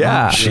 takes.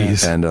 Yeah.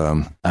 Jeez. And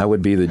I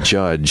would be the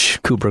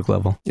judge. Kubrick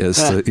level.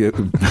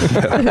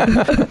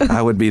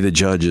 I would be the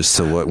judge as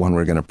to what one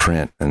we're going to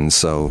print. And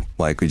so,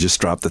 like, we just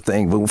drop the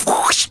thing,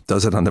 whoosh,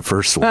 does it on the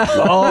first one.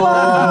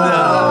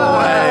 No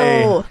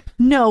way.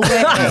 No way.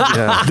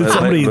 Yeah,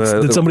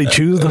 Did somebody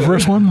choose the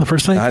first one, the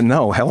first thing?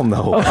 No, hell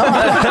no. Wow.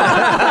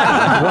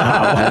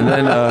 And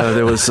then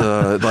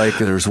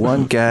there's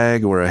one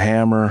gag where a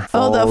hammer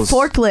falls. Oh, the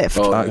forklift.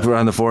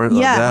 On the forklift.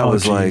 Yeah. That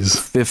was like geez.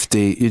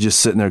 50. You're just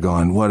sitting there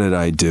going, what did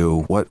I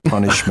do? What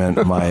punishment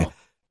am I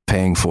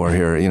paying for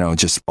here? You know,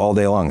 just all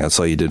day long. That's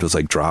all you did was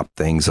like drop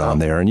things on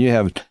there. And you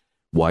have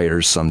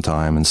wires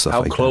sometime and stuff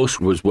How like close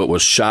was what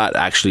was shot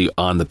actually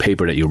on the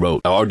paper that you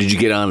wrote? Or did you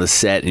get on the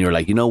set and you're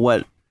like, you know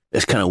what?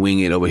 Let's kind of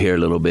wing it over here a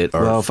little bit.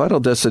 Or... Well, Final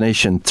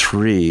Destination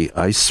 3,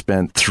 I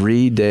spent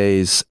 3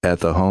 days at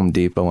the Home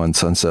Depot on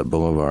Sunset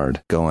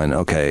Boulevard going,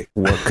 okay,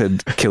 what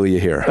could kill you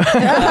here?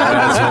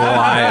 That's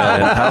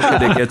wild. And how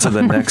could it get to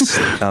the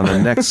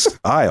next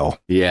aisle?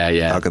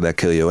 Yeah. How could that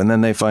kill you? And then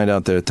they find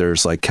out that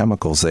there's like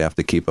chemicals they have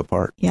to keep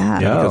apart. Yeah.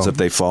 Because if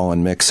they fall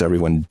and mix,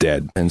 everyone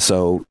dead. And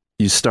so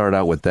you start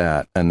out with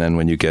that. And then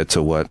when you get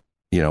to what,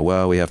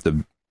 we have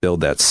to build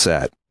that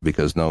set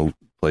because no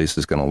place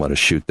is going to let us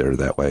shoot there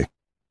that way.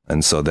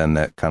 And so then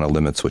that kind of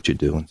limits what you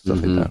do and stuff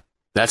like that.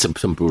 That's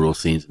some brutal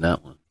scenes in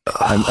that one.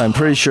 I'm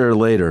pretty sure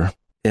later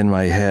in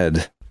my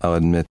head, I'll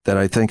admit that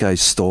I think I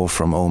stole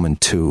from Omen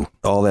 2.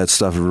 All that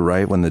stuff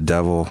right when the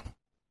devil...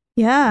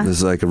 Yeah. This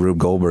is like a Rube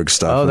Goldberg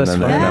stuff. Oh, that's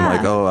and right.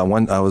 I'm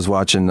like, I was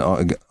watching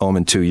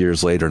Omen 2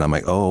 years later, and I'm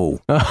like,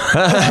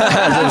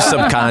 There's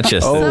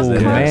subconscious. Oh,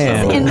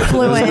 man.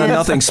 Influence.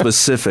 Nothing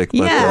specific,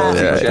 but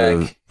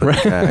Yeah.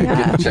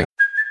 check.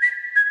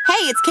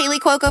 Hey, it's Kaylee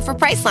Cuoco for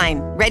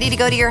Priceline. Ready to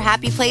go to your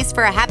happy place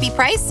for a happy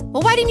price?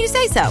 Well, why didn't you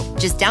say so?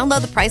 Just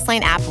download the Priceline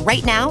app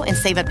right now and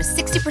save up to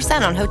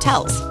 60% on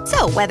hotels.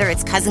 So whether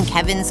it's Cousin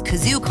Kevin's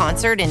Kazoo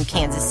Concert in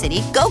Kansas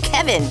City, go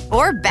Kevin,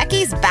 or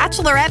Becky's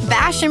Bachelorette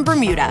Bash in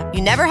Bermuda,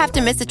 you never have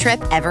to miss a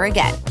trip ever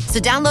again.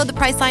 So download the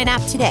Priceline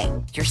app today.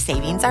 Your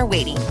savings are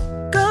waiting.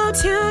 Go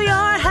to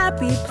your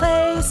happy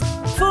place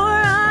for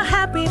a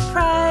happy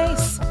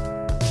price.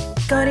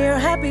 Go to your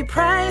happy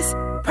price,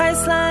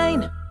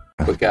 Priceline.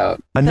 Look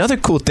out. Another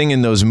cool thing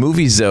in those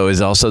movies, though, is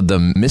also the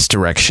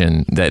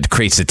misdirection that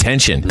creates the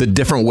tension. The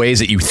different ways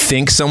that you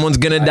think someone's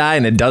going to die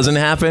and it doesn't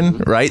happen,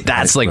 right?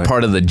 That's like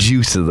part of the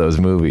juice of those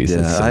movies.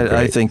 Yeah,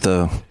 I think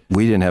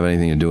we didn't have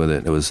anything to do with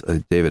it. It was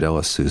David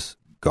Ellis, who's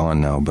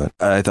gone now, but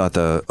I thought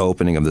the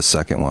opening of the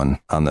second one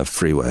on the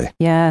freeway.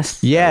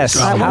 Yes.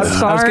 I was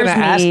going to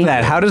ask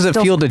that. How does it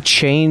feel to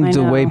change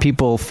the way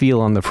people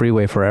feel on the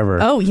freeway forever?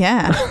 Oh,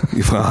 yeah.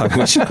 Well, I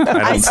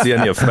don't see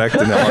any effect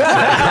in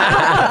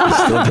that.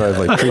 Still drive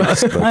like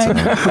creeps. But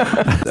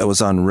that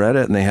was on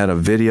Reddit, and they had a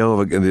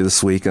video of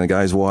this week, and the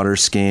guy's water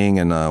skiing,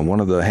 and one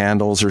of the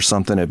handles or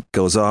something, it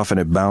goes off and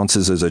it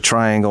bounces as a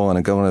triangle,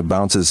 and it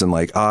bounces and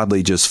like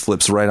oddly just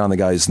flips right on the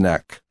guy's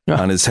neck.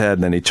 On his head,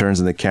 and then he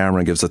turns in the camera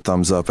and gives a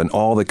thumbs up, and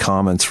all the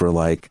comments were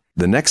like,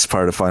 the next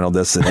part of Final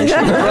Destination.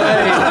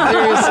 Right,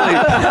 seriously.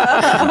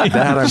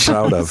 That I'm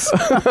proud of.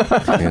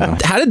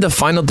 How did the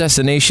Final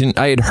Destination,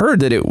 I had heard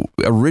that it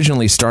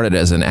originally started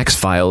as an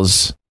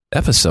X-Files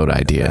episode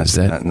idea. Is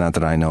that not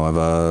that I know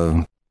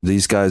of.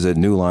 These guys at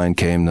New Line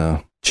came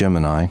to Jim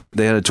and I.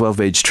 They had a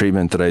 12-page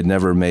treatment that I'd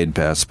never made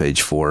past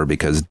page 4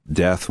 because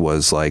death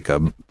was like a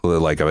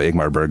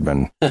Ingmar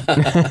Bergman.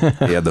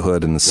 He had the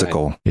hood and the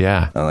sickle. Right.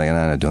 Yeah. I'm like, I'm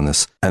not doing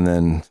this. And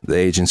then the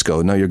agents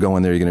go, no, you're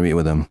going there. You're going to meet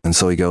with him. And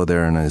so we go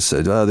there, and I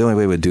said, the only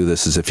way we'd do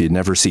this is if you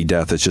never see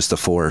death. It's just a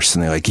force.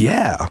 And they're like,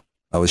 yeah.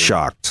 I was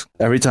shocked.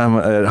 Every time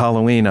at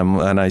Halloween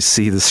and I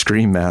see the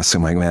Scream mask,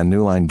 I'm like, man,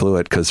 New Line blew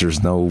it because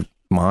there's no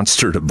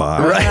monster to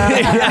buy.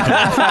 Right.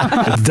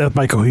 It's death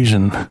by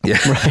cohesion. Yeah.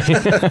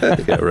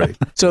 Right. Yeah, right.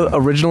 So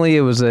originally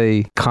it was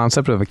a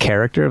concept of a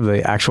character of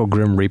the actual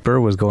Grim Reaper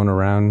was going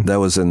around. That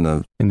was in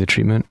the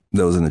treatment.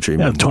 That was in the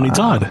treatment. Yeah, Tony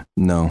Todd.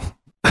 No.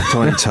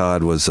 Tony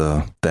Todd was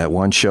that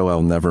one show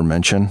I'll never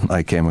mention.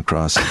 I came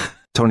across.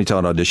 Tony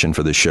Todd auditioned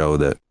for the show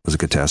that was a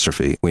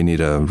catastrophe. We need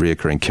a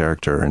reoccurring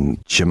character,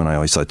 and Jim and I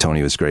always thought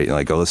Tony was great. And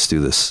like, let's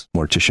do this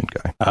mortician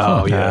guy.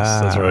 Oh,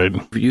 yes, that's right.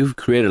 You've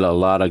created a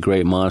lot of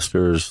great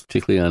monsters,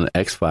 particularly on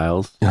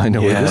X-Files. I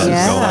know where this is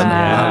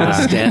going.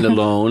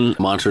 Standalone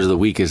monsters of the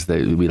week, as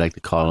we like to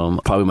call them.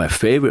 Probably my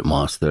favorite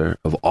monster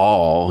of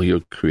all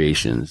your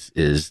creations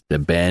is the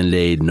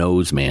Band-Aid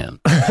Nose Man.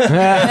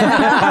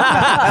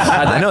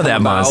 I know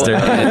that monster.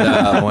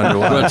 And, we're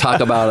going to talk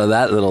about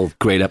that little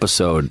great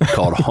episode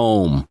called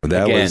Home.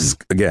 That was,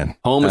 again.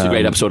 Home is a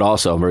great episode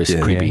also. Very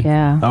creepy.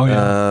 Yeah. Oh,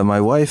 yeah. My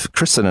wife,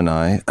 Kristen, and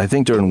I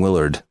think during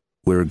Willard,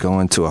 we were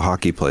going to a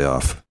hockey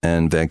playoff,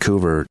 and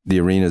Vancouver, the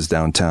arena's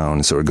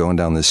downtown, so we're going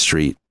down this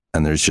street,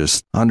 and there's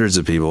just hundreds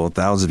of people,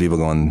 thousands of people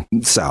going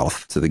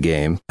south to the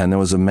game, and there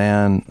was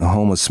a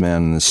homeless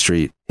man in the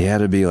street. He had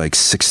to be like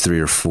 6'3"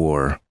 or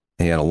 4".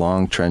 He had a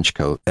long trench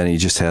coat, and he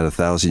just had a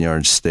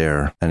 1,000-yard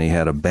stare, and he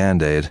had a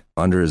Band-Aid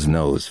under his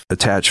nose,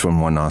 attached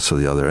from one nostril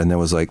to the other. And there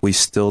was we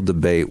still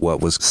debate what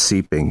was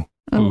seeping.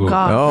 Oh,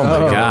 God. Oh,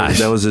 my gosh.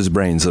 That was his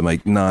brains. I'm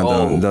like,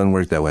 no, it doesn't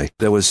work that way.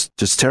 That was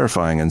just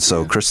terrifying. And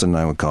so Kristen and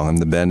I would call him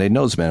the Band-Aid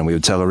Nose Man. We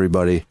would tell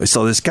everybody, I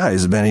saw this guy,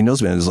 he's the Band-Aid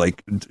Nose Man. It was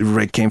like,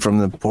 right came from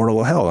the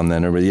portal of hell. And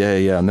then everybody,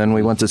 yeah. And then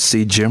we went to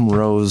see Jim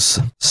Rose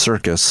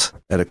Circus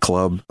at a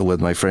club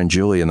with my friend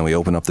Julie. And then we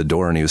opened up the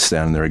door and he was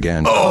standing there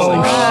again.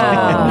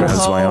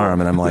 Grabs my arm.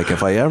 And I'm like,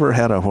 if I ever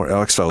had a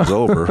X-Files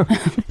over.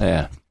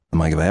 Yeah. I'm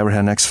like, if I ever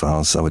had an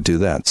X-Files, I would do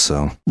that.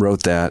 So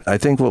wrote that. I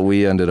think what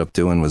we ended up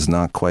doing was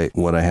not quite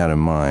what I had in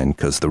mind,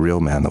 because the real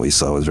man that we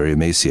saw was very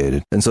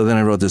emaciated. And so then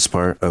I wrote this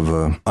part of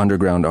an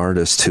underground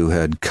artist who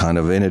had kind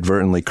of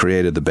inadvertently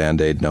created the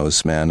Band-Aid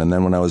Nose Man. And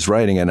then when I was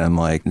writing it, I'm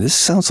like, this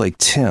sounds like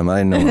Tim.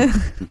 I know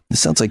this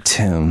sounds like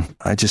Tim.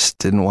 I just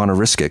didn't want to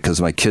risk it, because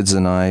my kids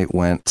and I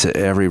went to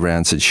every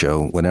Rancid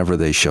show whenever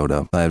they showed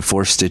up. I had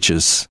 4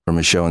 stitches from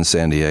a show in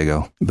San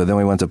Diego. But then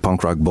we went to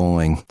Punk Rock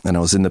Bowling, and I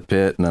was in the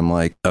pit, and I'm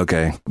like,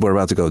 okay, we're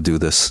about to go do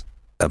this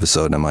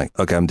episode. And I'm like,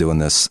 okay, I'm doing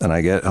this. And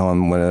I get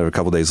home a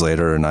couple days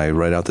later, and I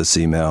write out this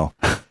email.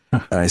 And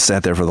I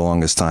sat there for the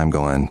longest time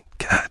going,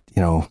 God,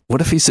 what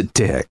if he's a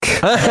dick?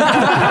 Or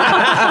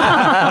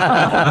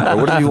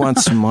what if he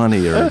wants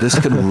money? Or this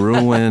could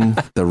ruin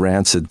the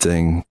Rancid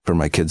thing for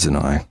my kids and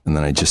I. And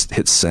then I just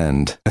hit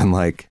send in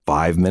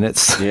 5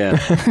 minutes. Yeah.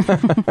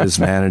 His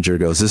manager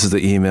goes, this is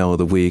the email of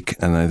the week.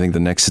 And I think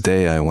the next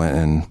day I went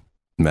and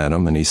met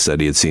him, and he said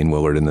he had seen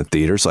Willard in the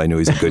theater, so I knew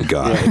he's a good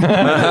guy.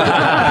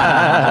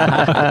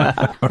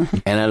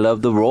 And I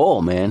love the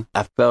role, man.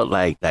 I felt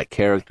like that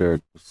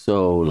character was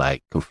so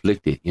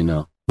conflicted,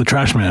 The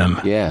trash man.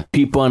 Yeah.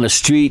 People on the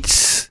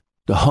streets,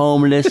 the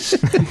homeless,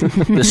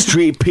 the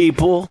street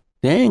people,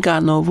 they ain't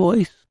got no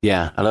voice.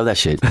 Yeah, I love that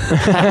shit.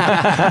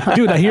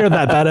 Dude, I hear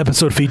that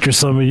episode features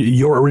some of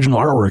your original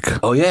artwork.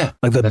 Oh, yeah.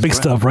 The big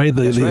stuff, right?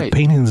 The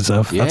paintings and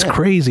stuff. Yeah. That's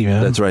crazy,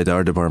 man. That's right. The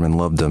art department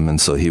loved him, and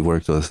so he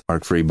worked with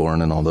Mark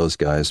Freeborn and all those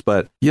guys.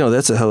 But,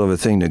 that's a hell of a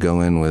thing to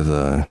go in with.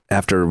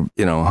 After,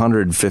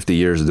 150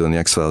 years of doing the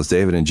X-Files,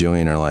 David and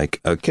Julian are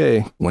like,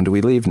 okay, when do we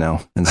leave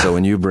now? And so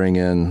when you bring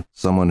in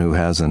someone who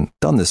hasn't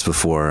done this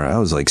before, I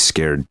was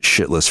scared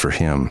shitless for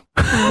him.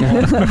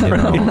 And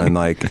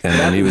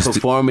then he was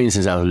performing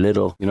since I was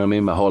little. You know what I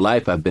mean? My whole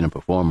life I've been a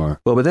performer.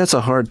 Well, but that's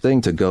a hard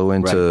thing to go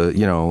into.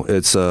 Right.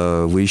 It's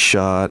we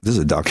shot. This is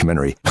a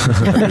documentary.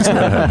 It's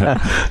an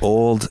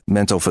old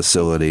mental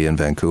facility in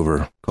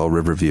Vancouver called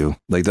Riverview.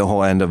 The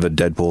whole end of a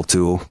Deadpool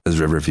 2 is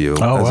Riverview.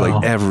 Oh, it's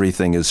wow.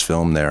 Everything is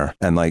filmed there,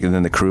 and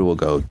then the crew will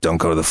go, "Don't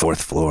go to the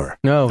 4th floor."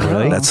 No,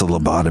 really? That's the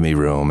lobotomy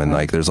room, and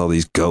there's all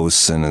these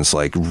ghosts, and it's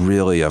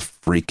really a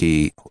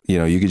freaky.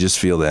 You could just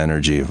feel the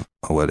energy of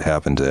what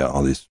happened to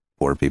all these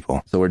poor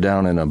people. So we're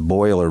down in a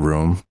boiler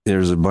room.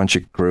 There's a bunch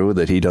of crew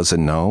that he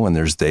doesn't know, and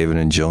there's David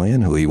and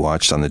Jillian, who he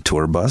watched on the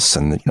tour bus,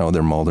 and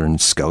they're Mulder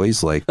and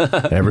Scully's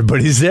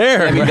everybody's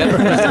there. And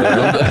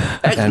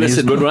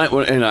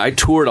I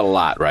toured a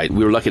lot, right?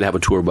 We were lucky to have a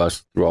tour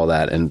bus through all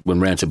that, and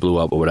when Rancid blew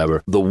up or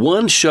whatever, the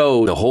one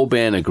show the whole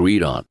band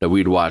agreed on that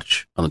we'd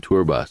watch on the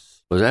tour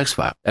bus was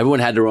X-Files. Everyone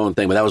had their own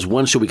thing, but that was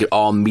one show we could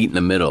all meet in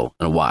the middle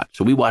and watch.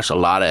 So we watched a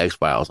lot of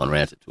X-Files on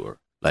Rancid tour.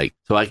 Like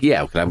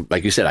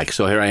you said,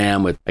 so here I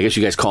am with, I guess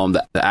you guys call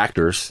them the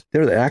actors.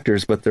 They're the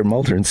actors, but they're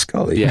Mulder and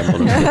Scully. Yeah,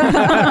 Mulder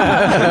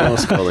and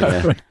Scully.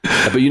 Yeah.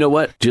 But you know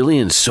what?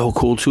 Jillian's so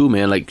cool too,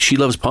 man. Like, she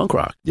loves punk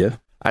rock. Yeah.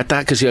 I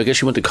thought, because I guess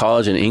she went to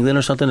college in England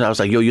or something. I was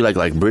like, yo, you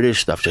like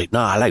British stuff? She's like,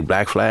 no, I like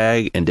Black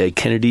Flag and Dead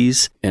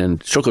Kennedys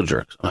and Circle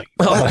Jerks. I'm like,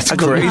 oh, that's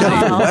crazy.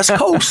 West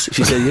Coast.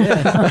 She said,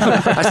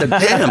 yeah. I said,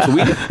 damn. So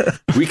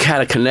we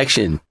had a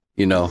connection.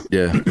 Yeah.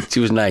 She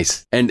was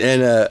nice. And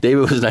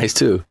David was nice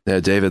too. Yeah,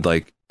 David,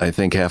 I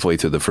think halfway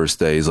through the first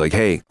day, he's like,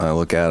 hey, I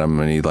look at him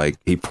and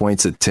he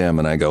points at Tim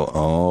and I go,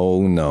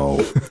 oh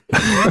no.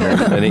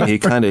 And he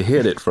kind of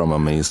hid it from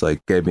him. And he's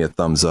like, gave me a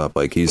thumbs up.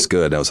 Like, he's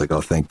good. I was like,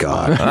 oh, thank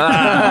God.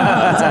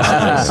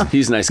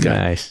 He's a nice guy.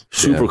 Nice.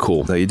 Super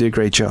cool. No, you did a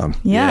great job.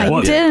 Yeah,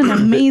 you did an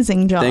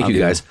amazing job. Thank you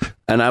guys.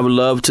 And I would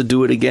love to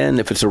do it again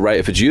if it's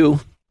you.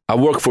 I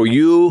work for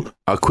you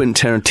or Quentin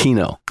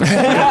Tarantino.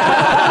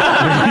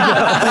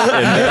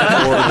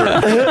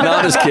 No,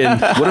 I'm just kidding.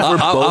 What if we're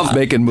both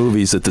making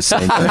movies at the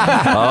same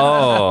time?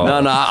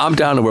 Oh. No, I'm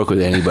down to work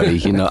with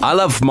anybody. I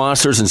love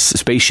monsters and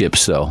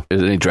spaceships, though.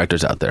 There's any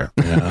directors out there.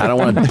 Yeah. I don't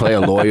want to play a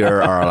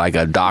lawyer or like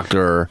a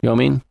doctor. You know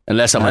what I mean?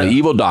 Unless I'm an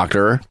evil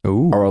doctor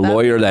or a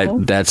lawyer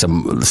that's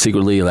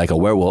secretly like a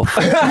werewolf.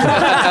 I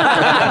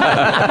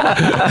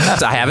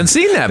haven't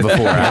seen that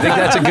before. I think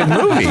that's a good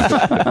movie.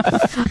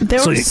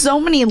 There were so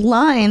many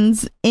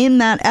lines in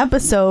that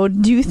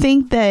episode. Do you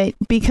think that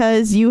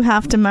because you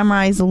have to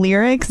memorize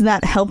lyrics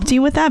that helped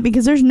you with that?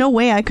 Because there's no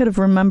way I could have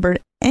remembered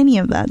any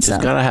of that It's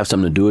stuff. got to have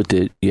something to do with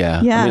it. Yeah.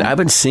 I mean, I've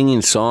been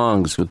singing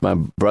songs with my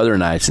brother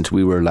and I since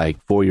we were like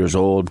 4 years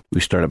old.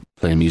 We started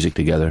playing music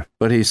together.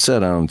 But he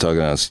said, I'm talking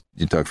about,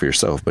 you talk for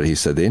yourself, but he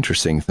said the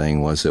interesting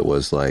thing was it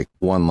was like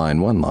one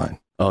line.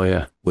 Oh,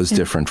 yeah. Was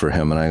different for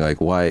him. And I like,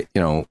 why,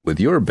 with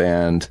your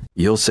band,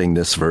 you'll sing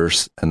this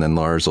verse and then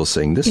Lars will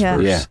sing this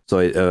verse. Yeah. So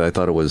I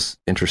thought it was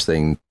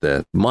interesting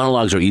that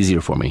monologues are easier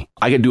for me.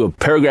 I could do a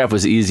paragraph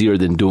was easier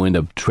than doing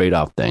the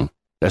trade-off thing.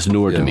 That's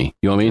newer to me.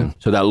 You know what I mean? Yeah.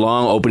 So that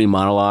long opening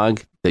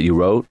monologue that you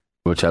wrote,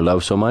 which I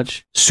love so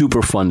much,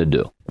 super fun to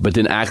do. But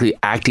then actually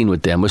acting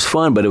with them was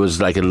fun, but it was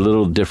like a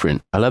little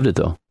different. I loved it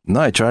though. No,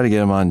 I tried to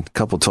get him on a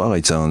couple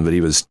Twilight Zones, but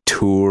he was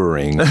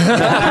touring. No,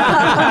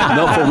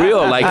 for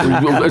real. Like,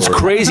 it's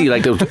crazy.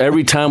 Like,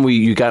 every time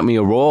you got me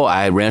a role,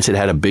 Rancid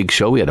had a big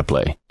show we had to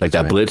play. Like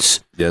that Blitz.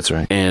 Yeah, that's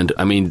right. And,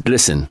 I mean,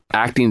 listen,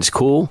 acting's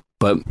cool,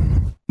 but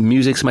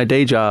music's my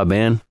day job,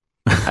 man.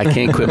 I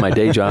can't quit my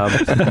day job,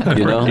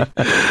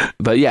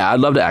 But yeah, I'd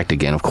love to act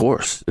again, of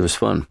course. It was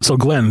fun. So,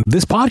 Glenn,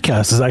 this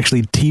podcast is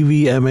actually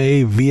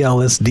TVMA,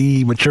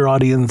 VLSD, mature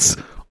audience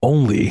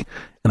only.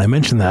 And I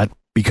mentioned that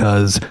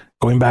because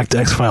going back to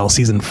X-Files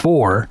season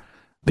 4,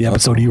 the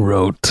episode you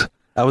wrote.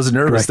 I was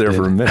nervous there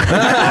for a minute.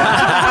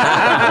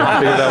 I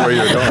figured out where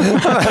you were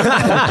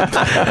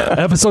going.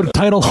 Episode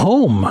titled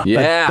Home.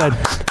 Yeah.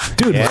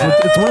 Dude,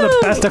 it's one of the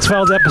best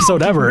X-Files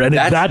episode ever, and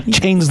that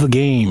changed the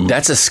game.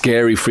 That's a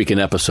scary freaking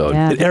episode.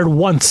 Yeah. It aired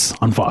once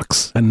on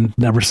Fox, and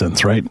never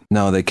since, right?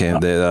 No, they came.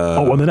 On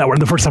the network.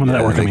 The first time on the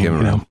network.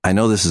 I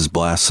know this is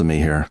blasphemy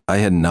here. I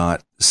had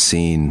not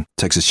seen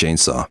Texas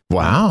Chainsaw.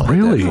 Wow.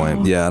 Really?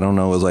 Yeah, I don't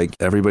know. It was like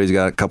everybody's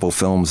got a couple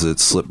films that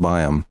slipped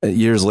by them.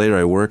 Years later,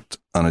 I worked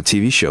on a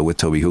TV show with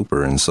Toby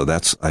Hooper, and so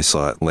I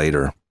saw it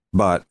later.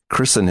 But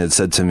Kristen had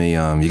said to me,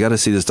 you got to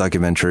see this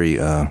documentary,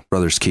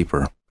 Brother's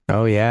Keeper.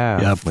 Oh,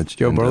 yeah. Yep.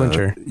 Joe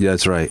Berlinger. Yeah,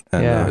 that's right.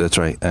 And, that's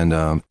right.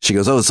 And she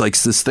goes, it's like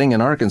this thing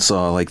in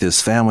Arkansas, like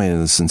this family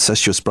and this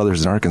incestuous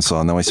brothers in Arkansas.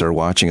 And then I started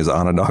watching as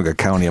Onondaga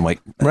County. I'm like,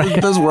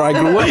 this is where I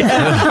grew up.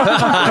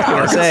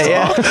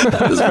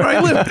 This is where I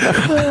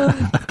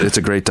live. It's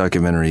a great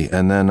documentary.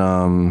 And then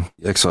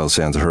X-Files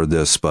fans have heard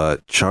this,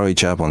 but Charlie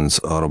Chaplin's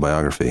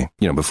autobiography,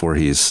 before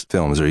he's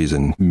films or he's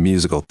in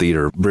musical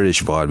theater,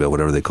 British vaudeville,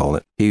 whatever they call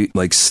it. He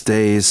like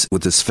stays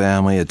with this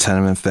family, a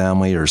tenement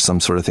family or some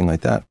sort of thing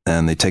like that.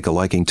 And they take a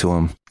liking to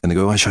him and they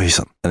go, I want to show you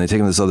something. And they take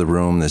him to this other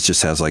room that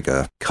just has like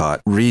a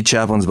cot. Read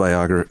Chaplin's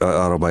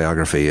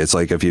autobiography. It's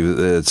like if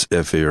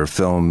you're a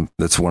film,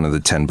 that's one of the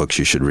 10 books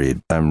you should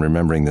read. I'm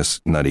remembering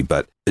this nutty,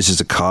 but it's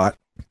just a cot,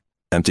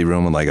 empty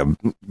room with like a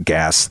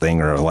gas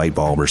thing or a light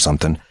bulb or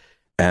something.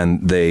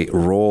 And they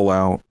roll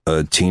out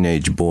a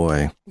teenage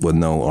boy with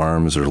no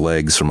arms or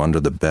legs from under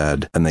the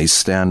bed. And they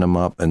stand him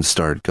up and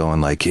start going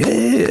like,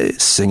 hey,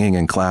 singing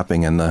and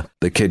clapping. And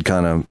the kid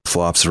kind of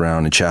flops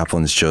around and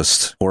Chaplin's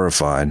just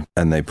horrified.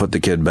 And they put the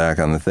kid back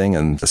on the thing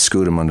and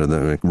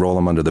roll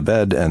him under the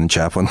bed. And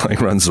Chaplin like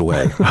runs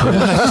away.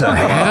 What the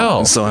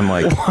hell? So I'm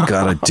like,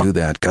 gotta do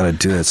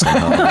that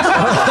somehow.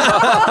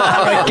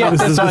 Get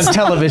this on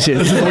television.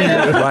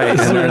 Right.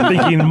 And they're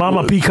thinking,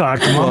 Mama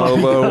Peacock.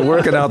 We're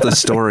working out the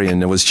story,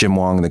 and it was Jim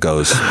Wong that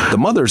goes, the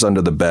mother's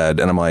under the bed,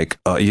 and I'm like,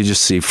 you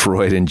just see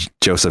Freud and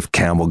Joseph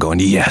Campbell going,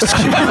 yes.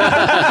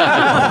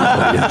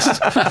 Yes.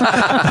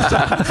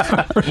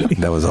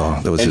 That was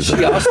all. That was and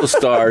she also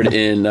starred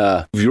in,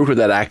 you worked with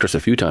that actress a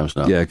few times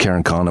now. Yeah,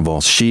 Karen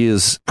Conneval. She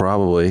is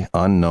probably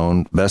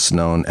best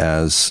known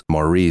as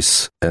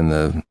Maurice in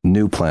the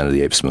new Planet of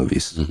the Apes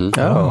movies. Mm-hmm.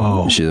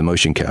 Oh. She's a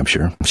motion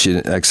capture. She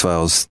did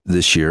X-Files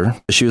this year.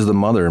 She was the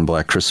mother in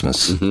Black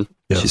Christmas. Mm-hmm.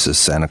 Yep. She says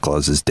Santa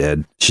Claus is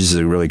dead. She's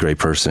a really great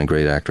person, a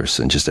great actress,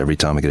 and just every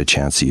time I get a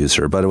chance to use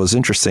her. But it was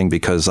interesting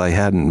because I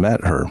hadn't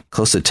met her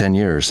close to 10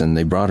 years, and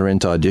they brought her in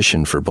to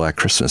audition for Black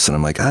Christmas, and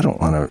I'm like, I don't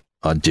want to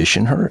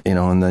audition her,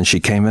 and then she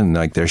came in and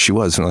like there she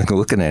was, and like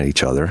looking at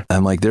each other.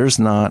 I'm like, there's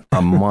not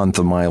a month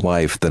of my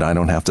life that I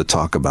don't have to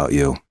talk about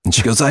you. And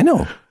she goes, I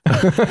know.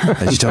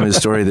 And she told me the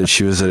story that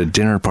she was at a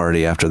dinner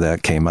party after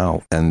that came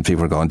out, and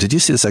people were going, did you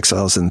see this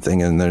X-Files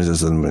thing? And there's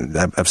this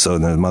episode,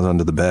 and there's Mother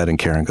Under the Bed, and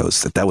Karen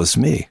goes, that was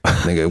me.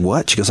 And they go,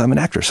 what? She goes, I'm an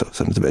actress.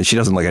 She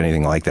doesn't look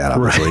anything like that,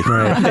 obviously.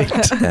 Right.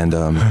 And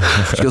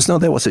she goes, no,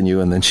 that wasn't you.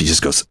 And then she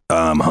just goes,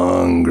 I'm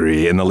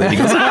hungry. And the lady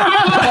goes,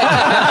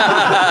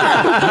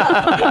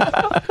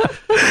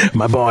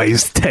 my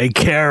boys take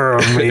care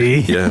of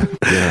me. Yeah.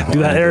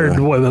 Dude, that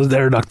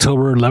aired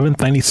October 11th,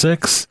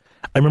 96.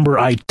 I remember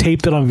I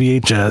taped it on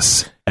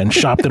VHS and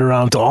shopped it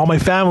around to all my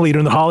family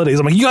during the holidays.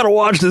 I'm like, you gotta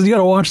watch this.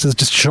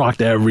 Just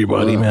shocked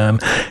everybody, man.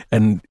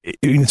 And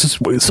it's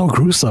so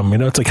gruesome.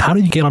 It's like, how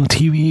did you get on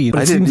TV?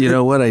 I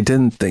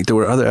didn't think there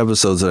were other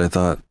episodes that I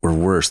thought were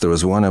worse. There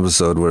was one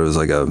episode where it was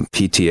like a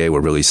PTA were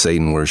really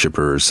Satan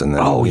worshipers, and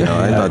then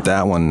I thought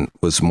that one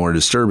was more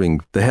disturbing.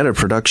 The head of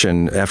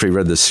production, after he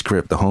read the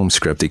script, the home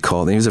script, he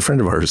was a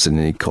friend of ours, and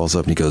he calls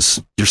up and he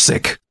goes, "You're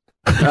sick."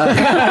 Was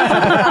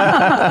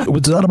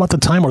that about the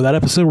time or that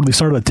episode where they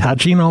started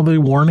attaching all the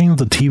warnings,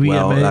 the TVMA?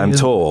 Well, I'm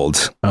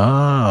told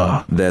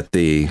that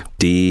the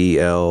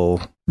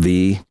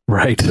DLV,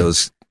 right,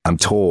 those I'm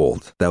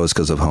told that was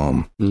because of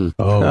Home.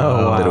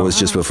 wow. That it was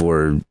just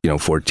before,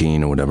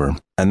 14 or whatever.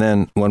 And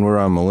then when we were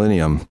on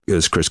Millennium, it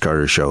was Chris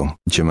Carter's show.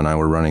 Jim and I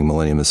were running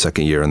Millennium the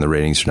second year, and the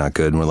ratings are not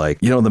good. And we're like,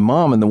 the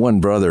mom and the one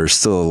brother are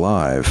still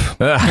alive.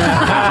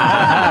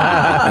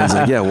 And he's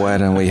like, yeah, why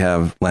don't we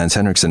have Lance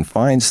Henriksen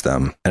finds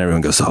them? And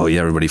everyone goes, oh,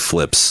 yeah, everybody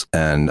flips.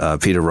 And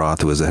Peter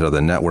Roth, who was the head of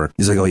the network,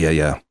 he's like, oh,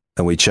 yeah.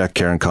 And we check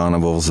Karen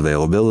Conoval's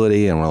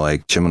availability, and we're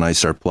like, Jim and I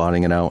start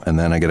plotting it out. And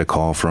then I get a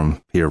call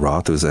from Peter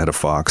Roth, who's the head of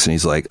Fox. And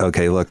he's like,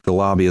 okay, look, the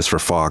lobbyist for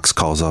Fox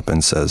calls up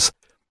and says,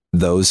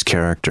 those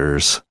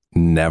characters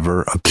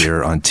never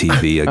appear on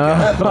TV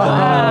again.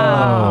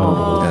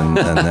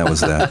 And that was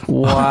that.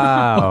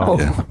 Wow.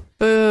 Yeah.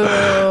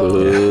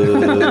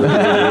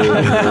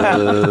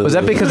 Was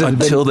that because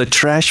until the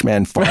trash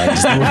man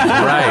finds them?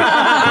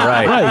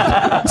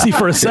 Right. See,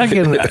 for a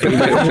second, when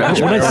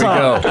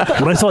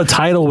I saw the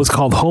title was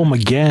called Home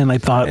Again, I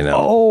thought,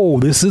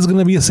 this is going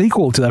to be a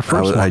sequel to that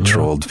first one. I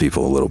trolled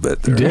people a little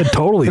bit there. You did,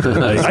 totally.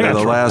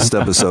 The last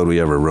episode we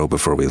ever wrote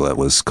before we let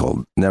was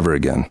called Never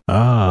Again.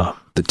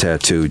 The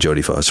tattoo,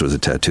 Jodie Foster was a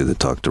tattoo that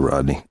talked to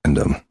Rodney. And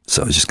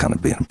so I was just kind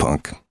of being a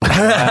punk.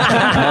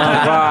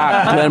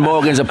 Glenn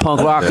Morgan's a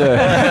punk rocker.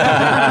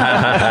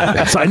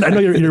 So I know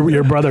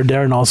your brother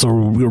Darren also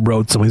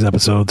wrote some of these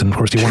episodes, and of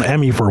course he won an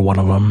Emmy for one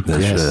of them.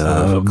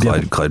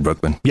 Clyde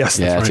Bruckman. Yes,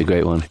 that's a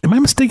great one. Am I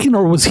mistaken,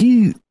 or was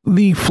he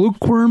the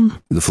fluke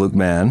worm? The fluke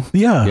man.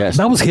 Yeah, yes.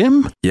 That was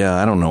him.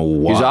 Yeah, I don't know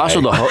why. He was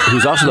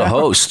also the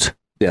host.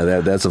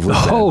 Yeah, that's a fluke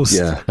man. Host.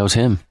 Yeah, that was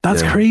him.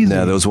 That's crazy.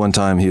 Yeah, there was one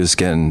time he was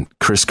getting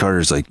Chris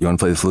Carter's like, "You want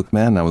to play the fluke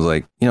man?" And I was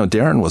like,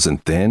 Darren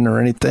wasn't thin or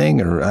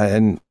anything,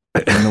 okay.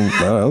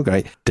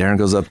 Darren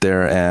goes up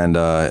there and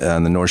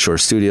on the North Shore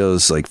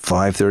Studios, like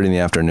 5:30 in the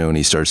afternoon,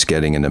 he starts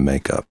getting into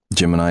makeup.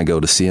 Jim and I go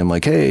to see him,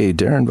 like, "Hey,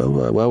 Darren, blah,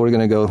 blah. Well, we're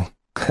gonna go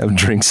have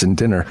drinks and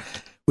dinner."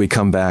 We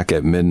come back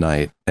at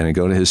midnight and I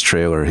go to his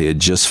trailer. He had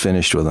just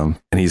finished with him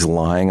and he's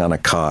lying on a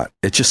cot.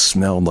 It just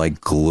smelled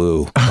like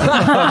glue.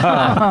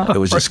 It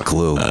was just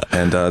glue.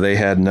 And they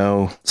had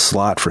no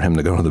slot for him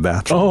to go to the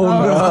bathroom.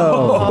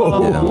 Oh,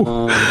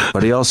 no. Yeah.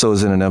 But he also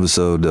was in an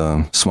episode,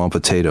 Small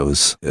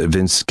Potatoes.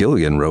 Vince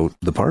Gilligan wrote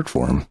the part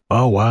for him.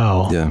 Oh,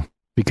 wow. Yeah.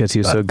 Because he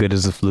was so good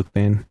as a fluke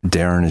man.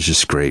 Darren is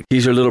just great.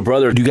 He's your little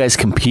brother. Do you guys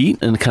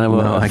compete in kind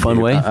of a fun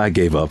way? I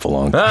gave up a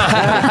long time.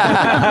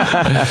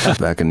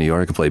 Back in New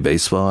York, I played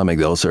baseball. I make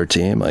the All-Star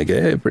team. Like,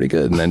 hey, pretty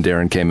good. And then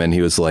Darren came in.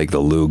 He was like the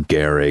Lou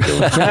Gehrig.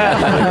 I'm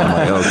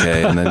like,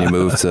 okay. And then he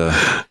moved to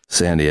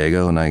San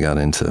Diego, and I got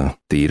into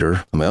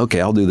theater. I'm like, okay,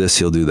 I'll do this.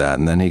 He'll do that.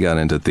 And then he got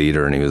into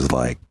theater, and he was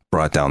like,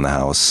 brought down the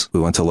house. We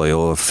went to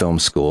Loyola Film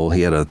School.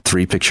 He had a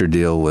 3-picture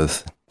deal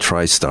with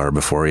TriStar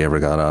before he ever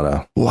got out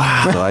of.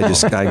 Wow.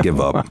 So I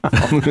give up.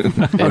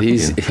 And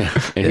he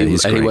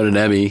won an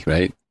Emmy,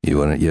 right? You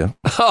won it, yeah.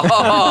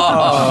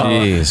 Oh,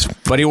 jeez.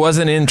 But he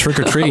wasn't in Trick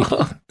or Treat.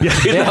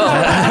 That's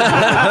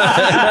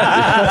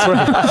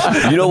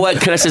right. You know what?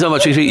 Can I say something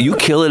about Trick or Treat? You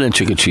kill it in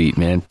Trick or Treat,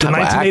 man. The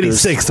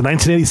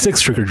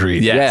 1986 Trick or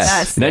Treat.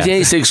 Yes.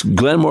 1986,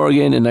 Glen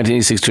Morgan, and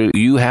 1986,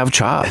 you have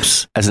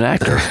chops as an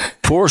actor.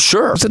 For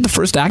sure. Was that the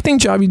first acting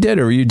job you did,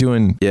 or were you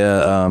doing?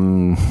 Yeah,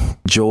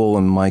 Joel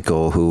and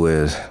Michael,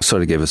 who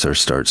sort of gave us our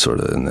start,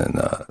 sort of, and then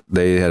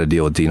they had a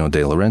deal with Dino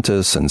De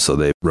Laurentiis, and so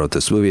they wrote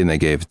this movie, and they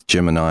gave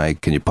Jim and I,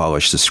 can you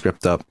polish the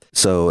script up?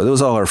 So it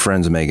was all our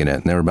friends making it,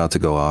 and they were about to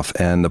go off,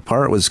 and the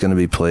part was going to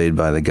be played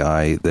by the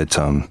guy that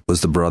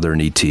was the brother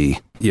in E.T.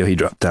 He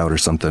dropped out or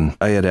something.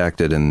 I had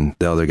acted in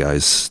the other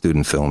guy's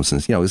student films,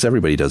 and because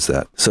everybody does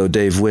that. So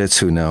Dave Witz,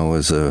 who now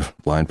is a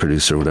line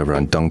producer or whatever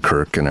on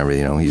Dunkirk and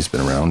everything, he's been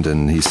around,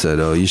 and he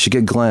said, oh, you should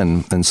get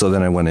Glenn. And so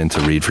then I went in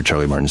to read for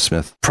Charlie Martin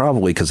Smith,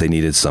 probably because they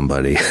needed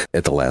somebody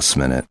at the last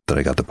minute that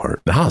I got the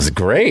part. That was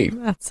great.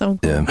 That's so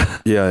cool.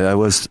 Yeah, I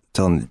was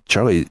telling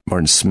Charlie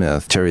Martin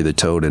Smith, Terry the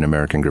Toad in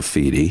American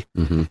Graffiti.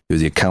 Mm-hmm. He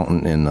was the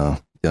accountant in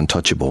The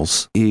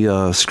Untouchables. He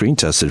screen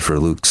tested for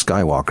Luke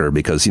Skywalker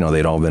because,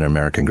 they'd all been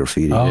American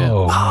Graffiti.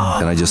 Oh.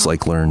 And I just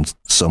learned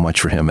so much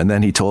from him. And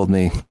then he told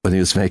me when he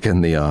was making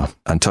The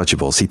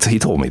Untouchables, he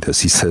told me this.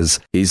 He says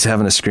he's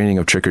having a screening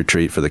of Trick or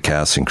Treat for the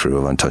cast and crew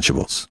of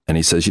Untouchables. And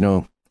he says,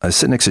 I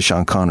sit next to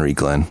Sean Connery,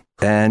 Glenn.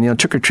 And,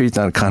 Trick or Treat's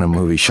not a kind of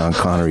movie Sean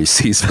Connery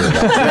sees very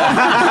much.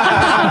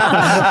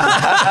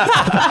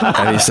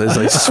 And he says,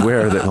 I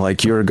swear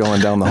that, you were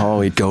going down the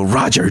hall, he'd go,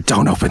 Roger,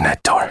 don't open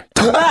that door.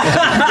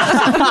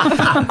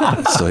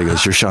 So he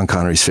goes, you're Sean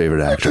Connery's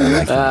favorite actor.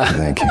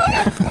 Thank you.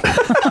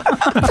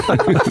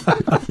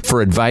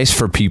 For advice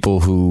for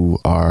people who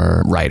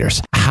are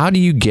writers, how do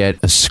you get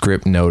a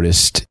script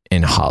noticed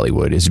in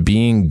Hollywood? Is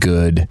being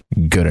good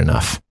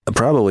enough?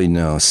 Probably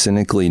no.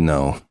 Cynically,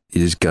 no.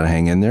 You just got to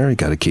hang in there. You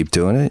got to keep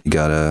doing it. You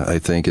got to, I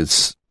think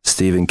it's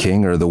Stephen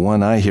King, or the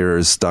one I hear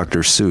is Dr.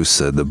 Seuss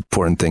said, the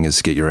important thing is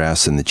to get your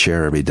ass in the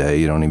chair every day.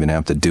 You don't even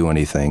have to do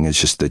anything. It's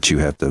just that you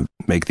have to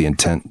make the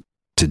intent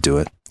to do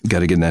it. You got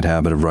to get in that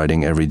habit of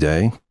writing every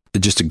day.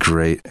 It's just a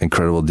great,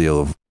 incredible deal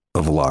of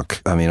of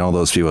luck. I mean, all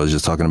those people I was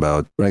just talking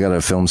about. When I got out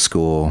of film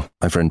school,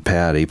 my friend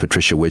Patty,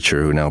 Patricia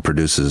Witcher, who now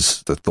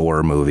produces the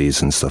Thor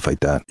movies and stuff like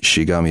that,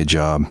 she got me a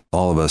job.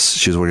 All of us,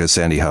 she was working at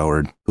Sandy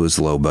Howard, who was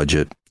low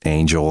budget,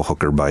 Angel,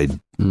 hooker by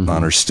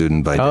honor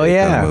student by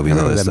day, movies,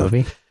 all that stuff.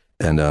 Movie.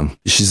 And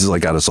she's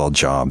like got us all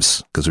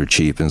jobs because we're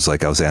cheap. And it's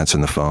like I was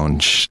answering the phone.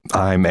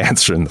 I'm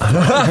answering the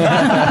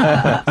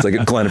phone. It's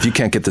like, Glenn, if you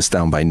can't get this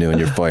down by noon,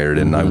 you're fired.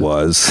 And I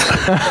was.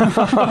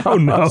 Oh,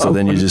 no. So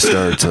then you just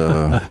start,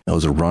 I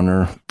was a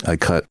runner. I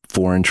cut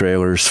foreign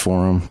trailers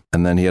for him.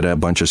 And then he had a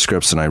bunch of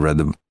scripts and I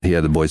read he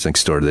had The Boys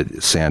Next Door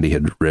that Sandy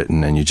had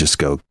written. And you just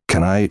go,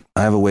 I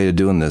have a way of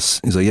doing this.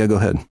 He's like, yeah, go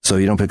ahead. So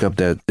you don't pick up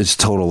that. It's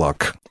total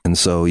luck. And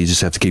so you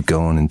just have to keep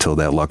going until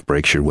that luck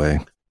breaks your way,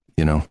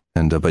 you know.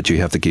 And but you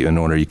have to keep in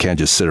order. You can't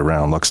just sit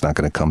around. Luck's not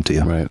going to come to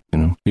you. Right. You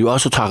know. You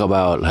also talk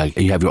about like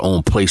you have your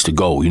own place to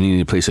go. You need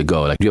a place to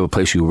go. Like you have a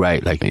place you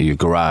write, like in your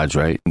garage,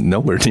 right?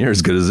 Nowhere near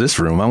as good as this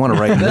room. I want to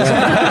write in this.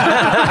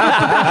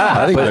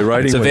 I think my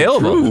writing it's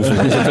available.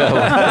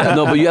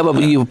 No, but you have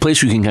a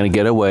place where you can kind of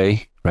get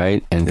away,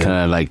 right? And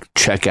kind of like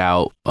check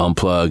out,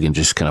 unplug, and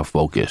just kind of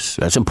focus.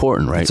 That's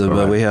important, right? So,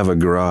 but we have a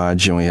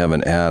garage and we have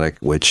an attic,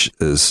 which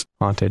is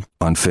haunted,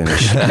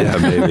 unfinished. Yeah,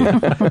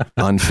 maybe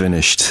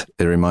unfinished.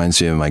 It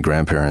reminds me of my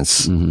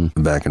grandparents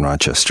back in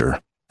Rochester.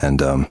 And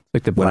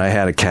when I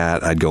had a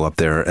cat, I'd go up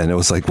there, and it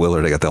was like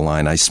Willard. I got that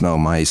line. I smell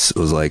mice. It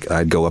was like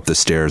I'd go up the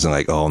stairs and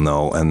like, oh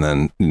no, and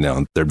then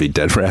there'd be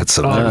dead rats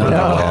up there.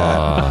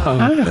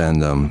 No.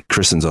 And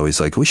Kristen's always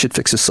like, we should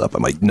fix this up.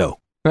 I'm like, no.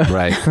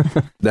 Right.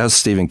 That's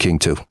Stephen King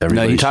too.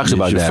 Everybody he talks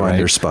about that, find right?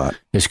 Their spot.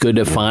 It's good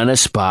to find a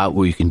spot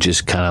where you can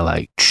just kind of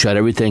like shut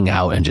everything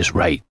out and just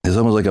write. It's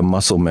almost like a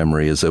muscle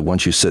memory. Is that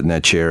once you sit in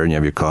that chair and you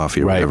have your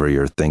coffee or whatever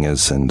your thing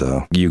is, and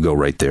you go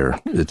right there.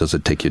 It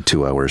doesn't take you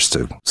 2 hours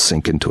to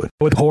sink into it.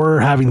 With horror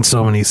having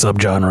so many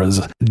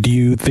subgenres, do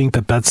you think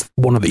that that's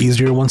one of the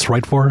easier ones to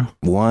write for?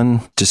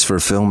 One, just for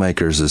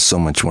filmmakers, is so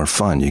much more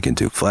fun. You can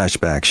do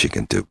flashbacks.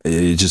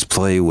 You just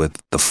play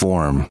with the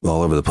form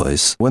all over the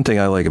place. One thing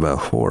I like about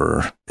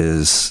horror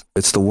is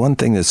it's the one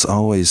thing that's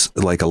always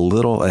like a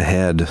little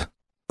ahead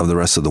of the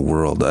rest of the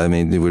world. I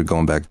mean, we're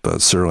going back to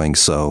Serling,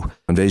 so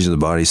Invasion of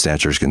the Body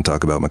Snatchers can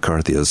talk about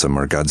McCarthyism,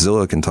 or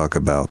Godzilla can talk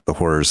about the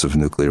horrors of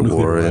nuclear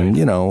war, right.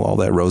 And, all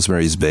that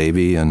Rosemary's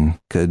Baby, and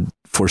could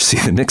foresee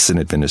the Nixon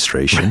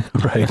administration.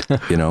 Right.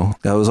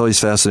 That was always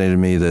fascinated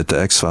me that the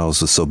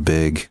X-Files was so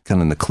big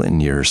kind of in the Clinton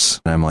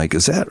years. And I'm like,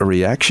 is that a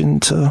reaction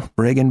to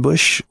Reagan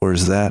Bush, or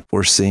is that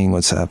foreseeing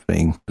what's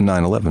happening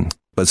 9/11?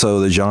 But so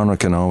the genre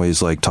can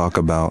always like talk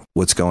about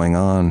what's going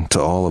on to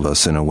all of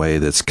us in a way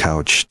that's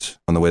couched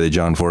on the way that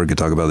John Ford could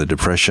talk about the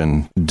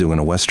Depression doing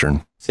a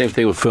Western. Same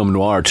thing with film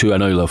noir too. I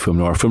know you love film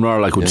noir. Film noir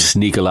would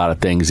sneak a lot of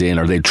things in,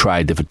 or they'd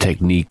try different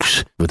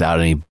techniques without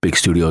any big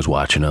studios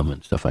watching them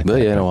and stuff like that.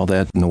 But all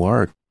that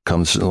noir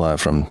comes a lot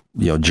from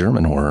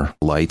German horror,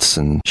 lights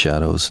and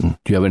shadows. And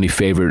do you have any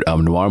favorite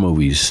noir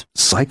movies?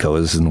 Psycho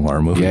is a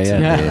noir movie.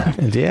 Yeah,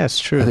 it's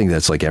true. I think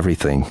that's like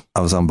everything.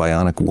 I was on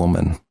Bionic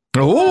Woman.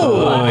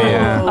 Oh,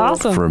 yeah.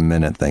 Awesome. For a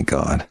minute, thank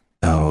God.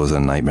 Oh, it was a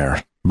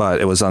nightmare. But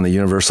it was on the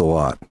Universal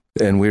lot.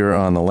 And we were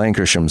on the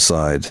Lancashire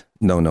side.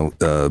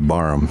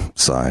 Barham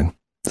side.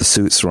 The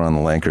suits were on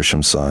the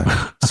Lancashire side.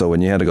 So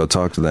when you had to go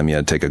talk to them, you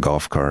had to take a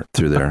golf cart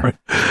through there.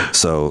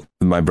 So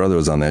my brother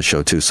was on that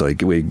show too. So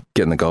we'd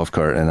get in the golf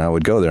cart and I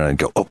would go there and I'd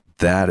go, oh,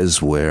 that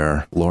is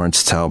where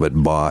Lawrence Talbot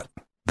bought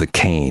the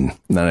cane.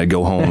 And then I'd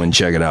go home and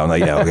check it out. I'm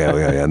like,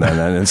 okay.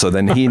 And so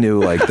then he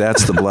knew, like,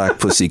 that's the Black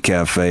Pussy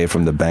Cafe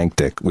from the bank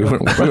tick. We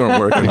weren't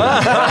working.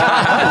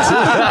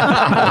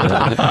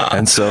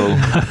 And so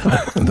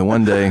the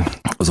one day,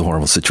 it was a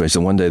horrible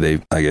situation. One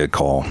day I get a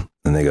call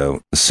and they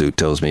go, the suit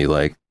tells me,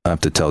 like, I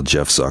have to tell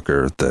Jeff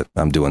Zucker that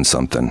I'm doing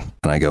something.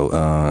 And I go,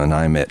 and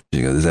I'm it.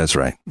 She goes, that's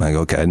right. I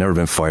go, okay, I've never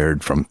been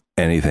fired from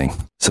anything.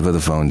 So I put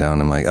the phone down.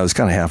 I'm like, I was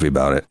kind of happy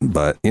about it,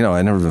 but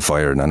I've never been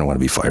fired and I don't want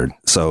to be fired.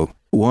 So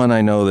one,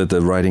 I know that the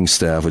writing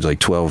staff was like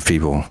 12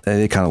 people.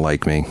 They kind of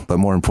like me, but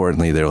more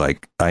importantly, they're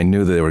like, I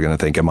knew that they were going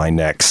to think, am I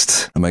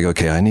next? I'm like,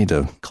 okay, I need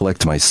to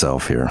collect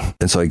myself here.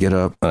 And so I get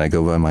up and I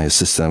go by my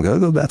assistant. I go to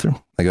the bathroom.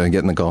 I go and get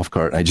in the golf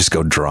cart and I just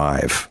go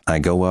drive. I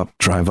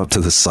drive up to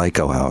the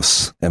Psycho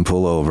house and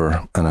pull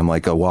over. And I'm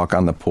like, I walk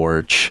on the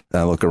porch.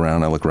 And I look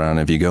around. And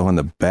if you go in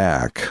the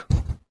back,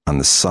 on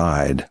the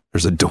side,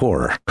 there's a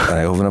door. And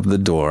I open up the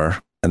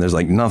door and there's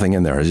like nothing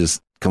in there. It's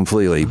just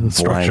completely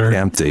blank,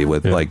 empty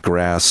with like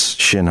grass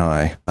shin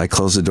high. I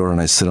closed the door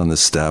and I sit on the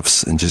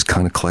steps and just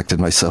kind of collected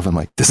myself. I'm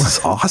like, this is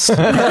awesome.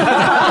 It's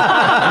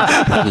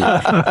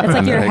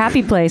like your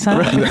happy place,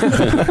 huh?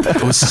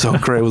 It was so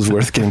great. It was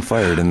worth getting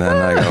fired. And then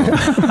I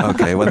go,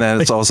 okay, well, then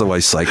it's also why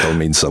Psycho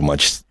means so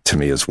much to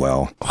me as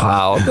well.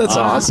 Wow, that's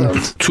awesome.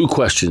 2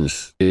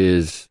 questions.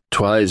 Is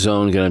Twilight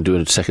Zone going to do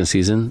a second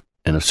season?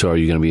 And if so, are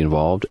you going to be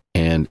involved?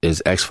 And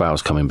is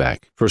X-Files coming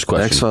back? First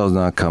question. X-Files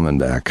not coming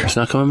back. It's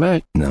not coming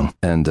back? No.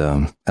 And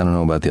I don't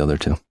know about the other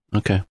 2.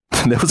 Okay.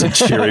 That was a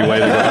cheery way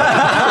to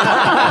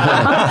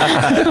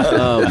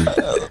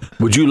go.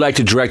 Would you like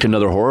to direct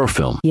another horror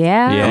film?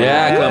 Yeah.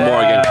 Yeah, Glen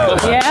Morgan.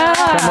 Yeah.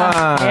 Come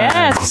on.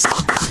 Yes.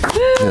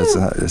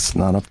 It's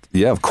not up.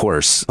 Yeah, of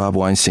course. Bob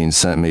Weinstein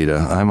sent me to.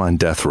 I'm on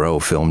death row,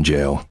 film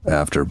jail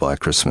after Black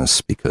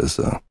Christmas because,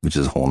 which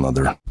is a whole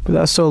nother. But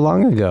that's so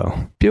long ago.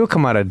 People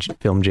come out of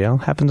film jail.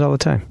 Happens all the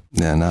time.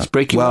 Yeah, not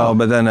break you out.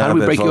 But then how do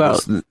we break you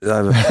out? Break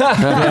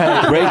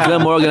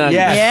Glen Morgan out.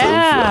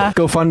 Yeah.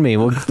 GoFundMe.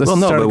 Let's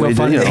start a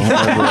GoFundMe.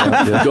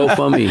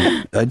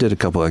 GoFundMe. I did a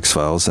couple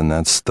X-Files, and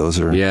those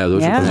are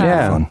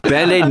fun.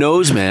 Band-Aid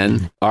Nose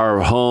Man, our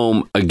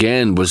home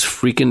again was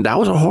freaking. That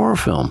was a horror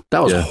film.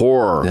 That was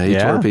horror. Yeah, he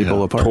tore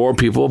people apart. Tore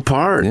people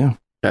apart. Yeah.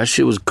 That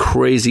shit was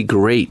crazy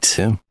great.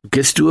 Yeah.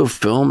 Gets to a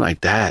film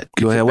like that.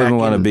 I wouldn't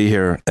want to be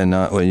here and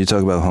not, when you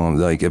talk about home,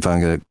 like if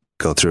I'm going to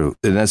go through,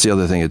 and that's the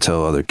other thing to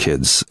tell other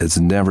kids, it's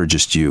never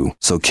just you.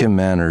 So Kim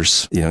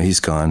Manners,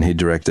 he's gone. He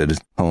directed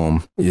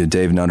Home.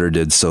 Dave Nutter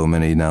did so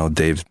many. Now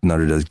Dave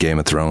Nutter does Game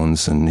of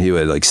Thrones, and he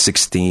had like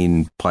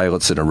 16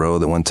 pilots in a row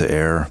that went to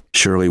air.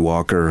 Shirley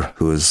Walker,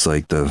 who was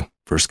like the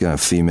first kind of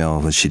female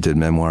that she did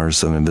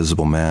Memoirs of an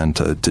Invisible Man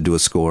to do a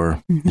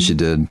score. Mm-hmm. She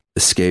did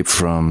Escape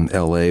from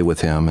L.A.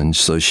 with him, and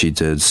so she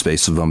did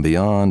Space Above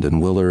Beyond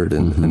and Willard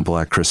and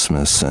Black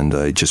Christmas, and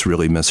I just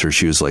really miss her.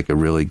 She was like a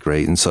really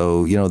great, and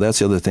so, that's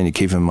the other thing to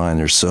keep in mind.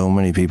 There's so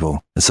many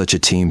people. It's such a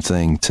team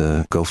thing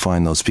to go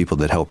find those people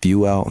that help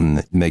you out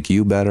and make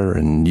you better,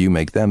 and you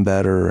make them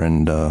better,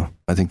 and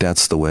I think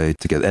that's the way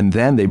to get. And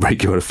then they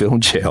break you out of film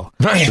jail.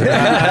 Right.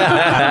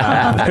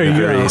 There you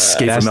go.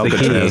 Escape That's from the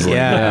key. Alcatraz.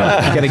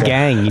 Yeah. You got a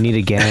gang. You need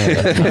a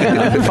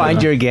gang.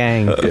 Find your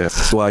gang. Yeah.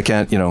 Well, I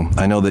can't,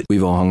 I know that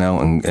we've all hung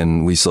out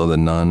and we saw The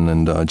Nun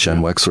and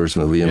Jen Wexler's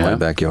movie in my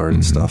backyard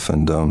and stuff.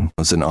 And it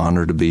was an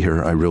honor to be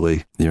here.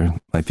 You're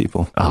my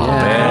people. Oh,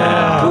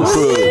 man.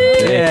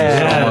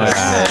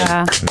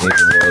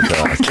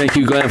 Thank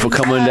you, Glenn, for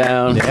coming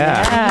down.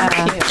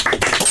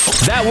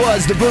 That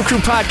was the Boo Crew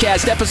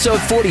Podcast,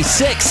 episode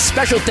 46.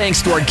 Special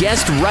thanks to our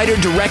guest, writer,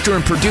 director,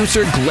 and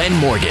producer, Glen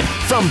Morgan.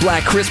 From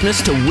Black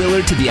Christmas to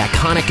Willard to the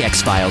iconic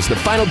X-Files, the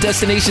Final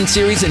Destination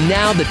series, and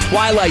now the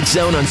Twilight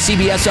Zone on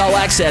CBS All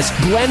Access,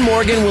 Glen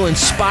Morgan will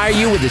inspire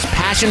you with his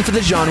passion for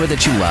the genre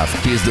that you love.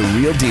 He is the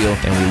real deal,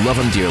 and we love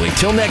him dearly.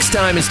 Till next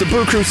time, it's the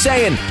Boo Crew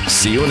saying,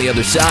 see you on the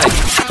other side.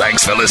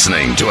 Thanks for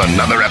listening to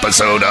another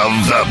episode of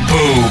the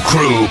Boo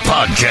Crew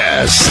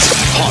Podcast.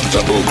 Haunt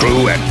the Boo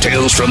Crew at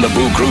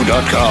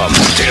talesfromthebooCrew.com.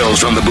 Tales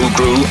from the Boo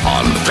Crew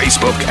on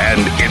Facebook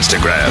and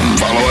Instagram.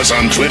 Follow us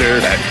on Twitter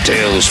at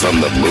Tales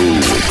from the Boo.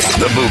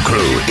 The Boo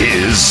Crew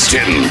is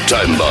Tim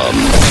Timebomb,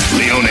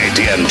 Leone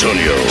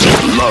D'Antonio,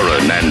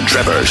 Lauren and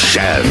Trevor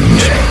Shand,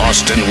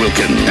 Austin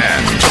Wilkin,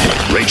 and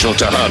Rachel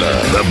Tejada.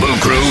 The Boo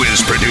Crew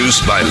is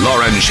produced by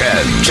Lauren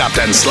Shand, chopped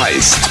and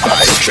sliced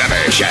by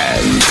Trevor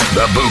Shand.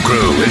 The Boo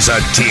Crew is a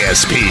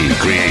TSP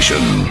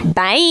creation.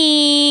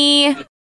 Bye.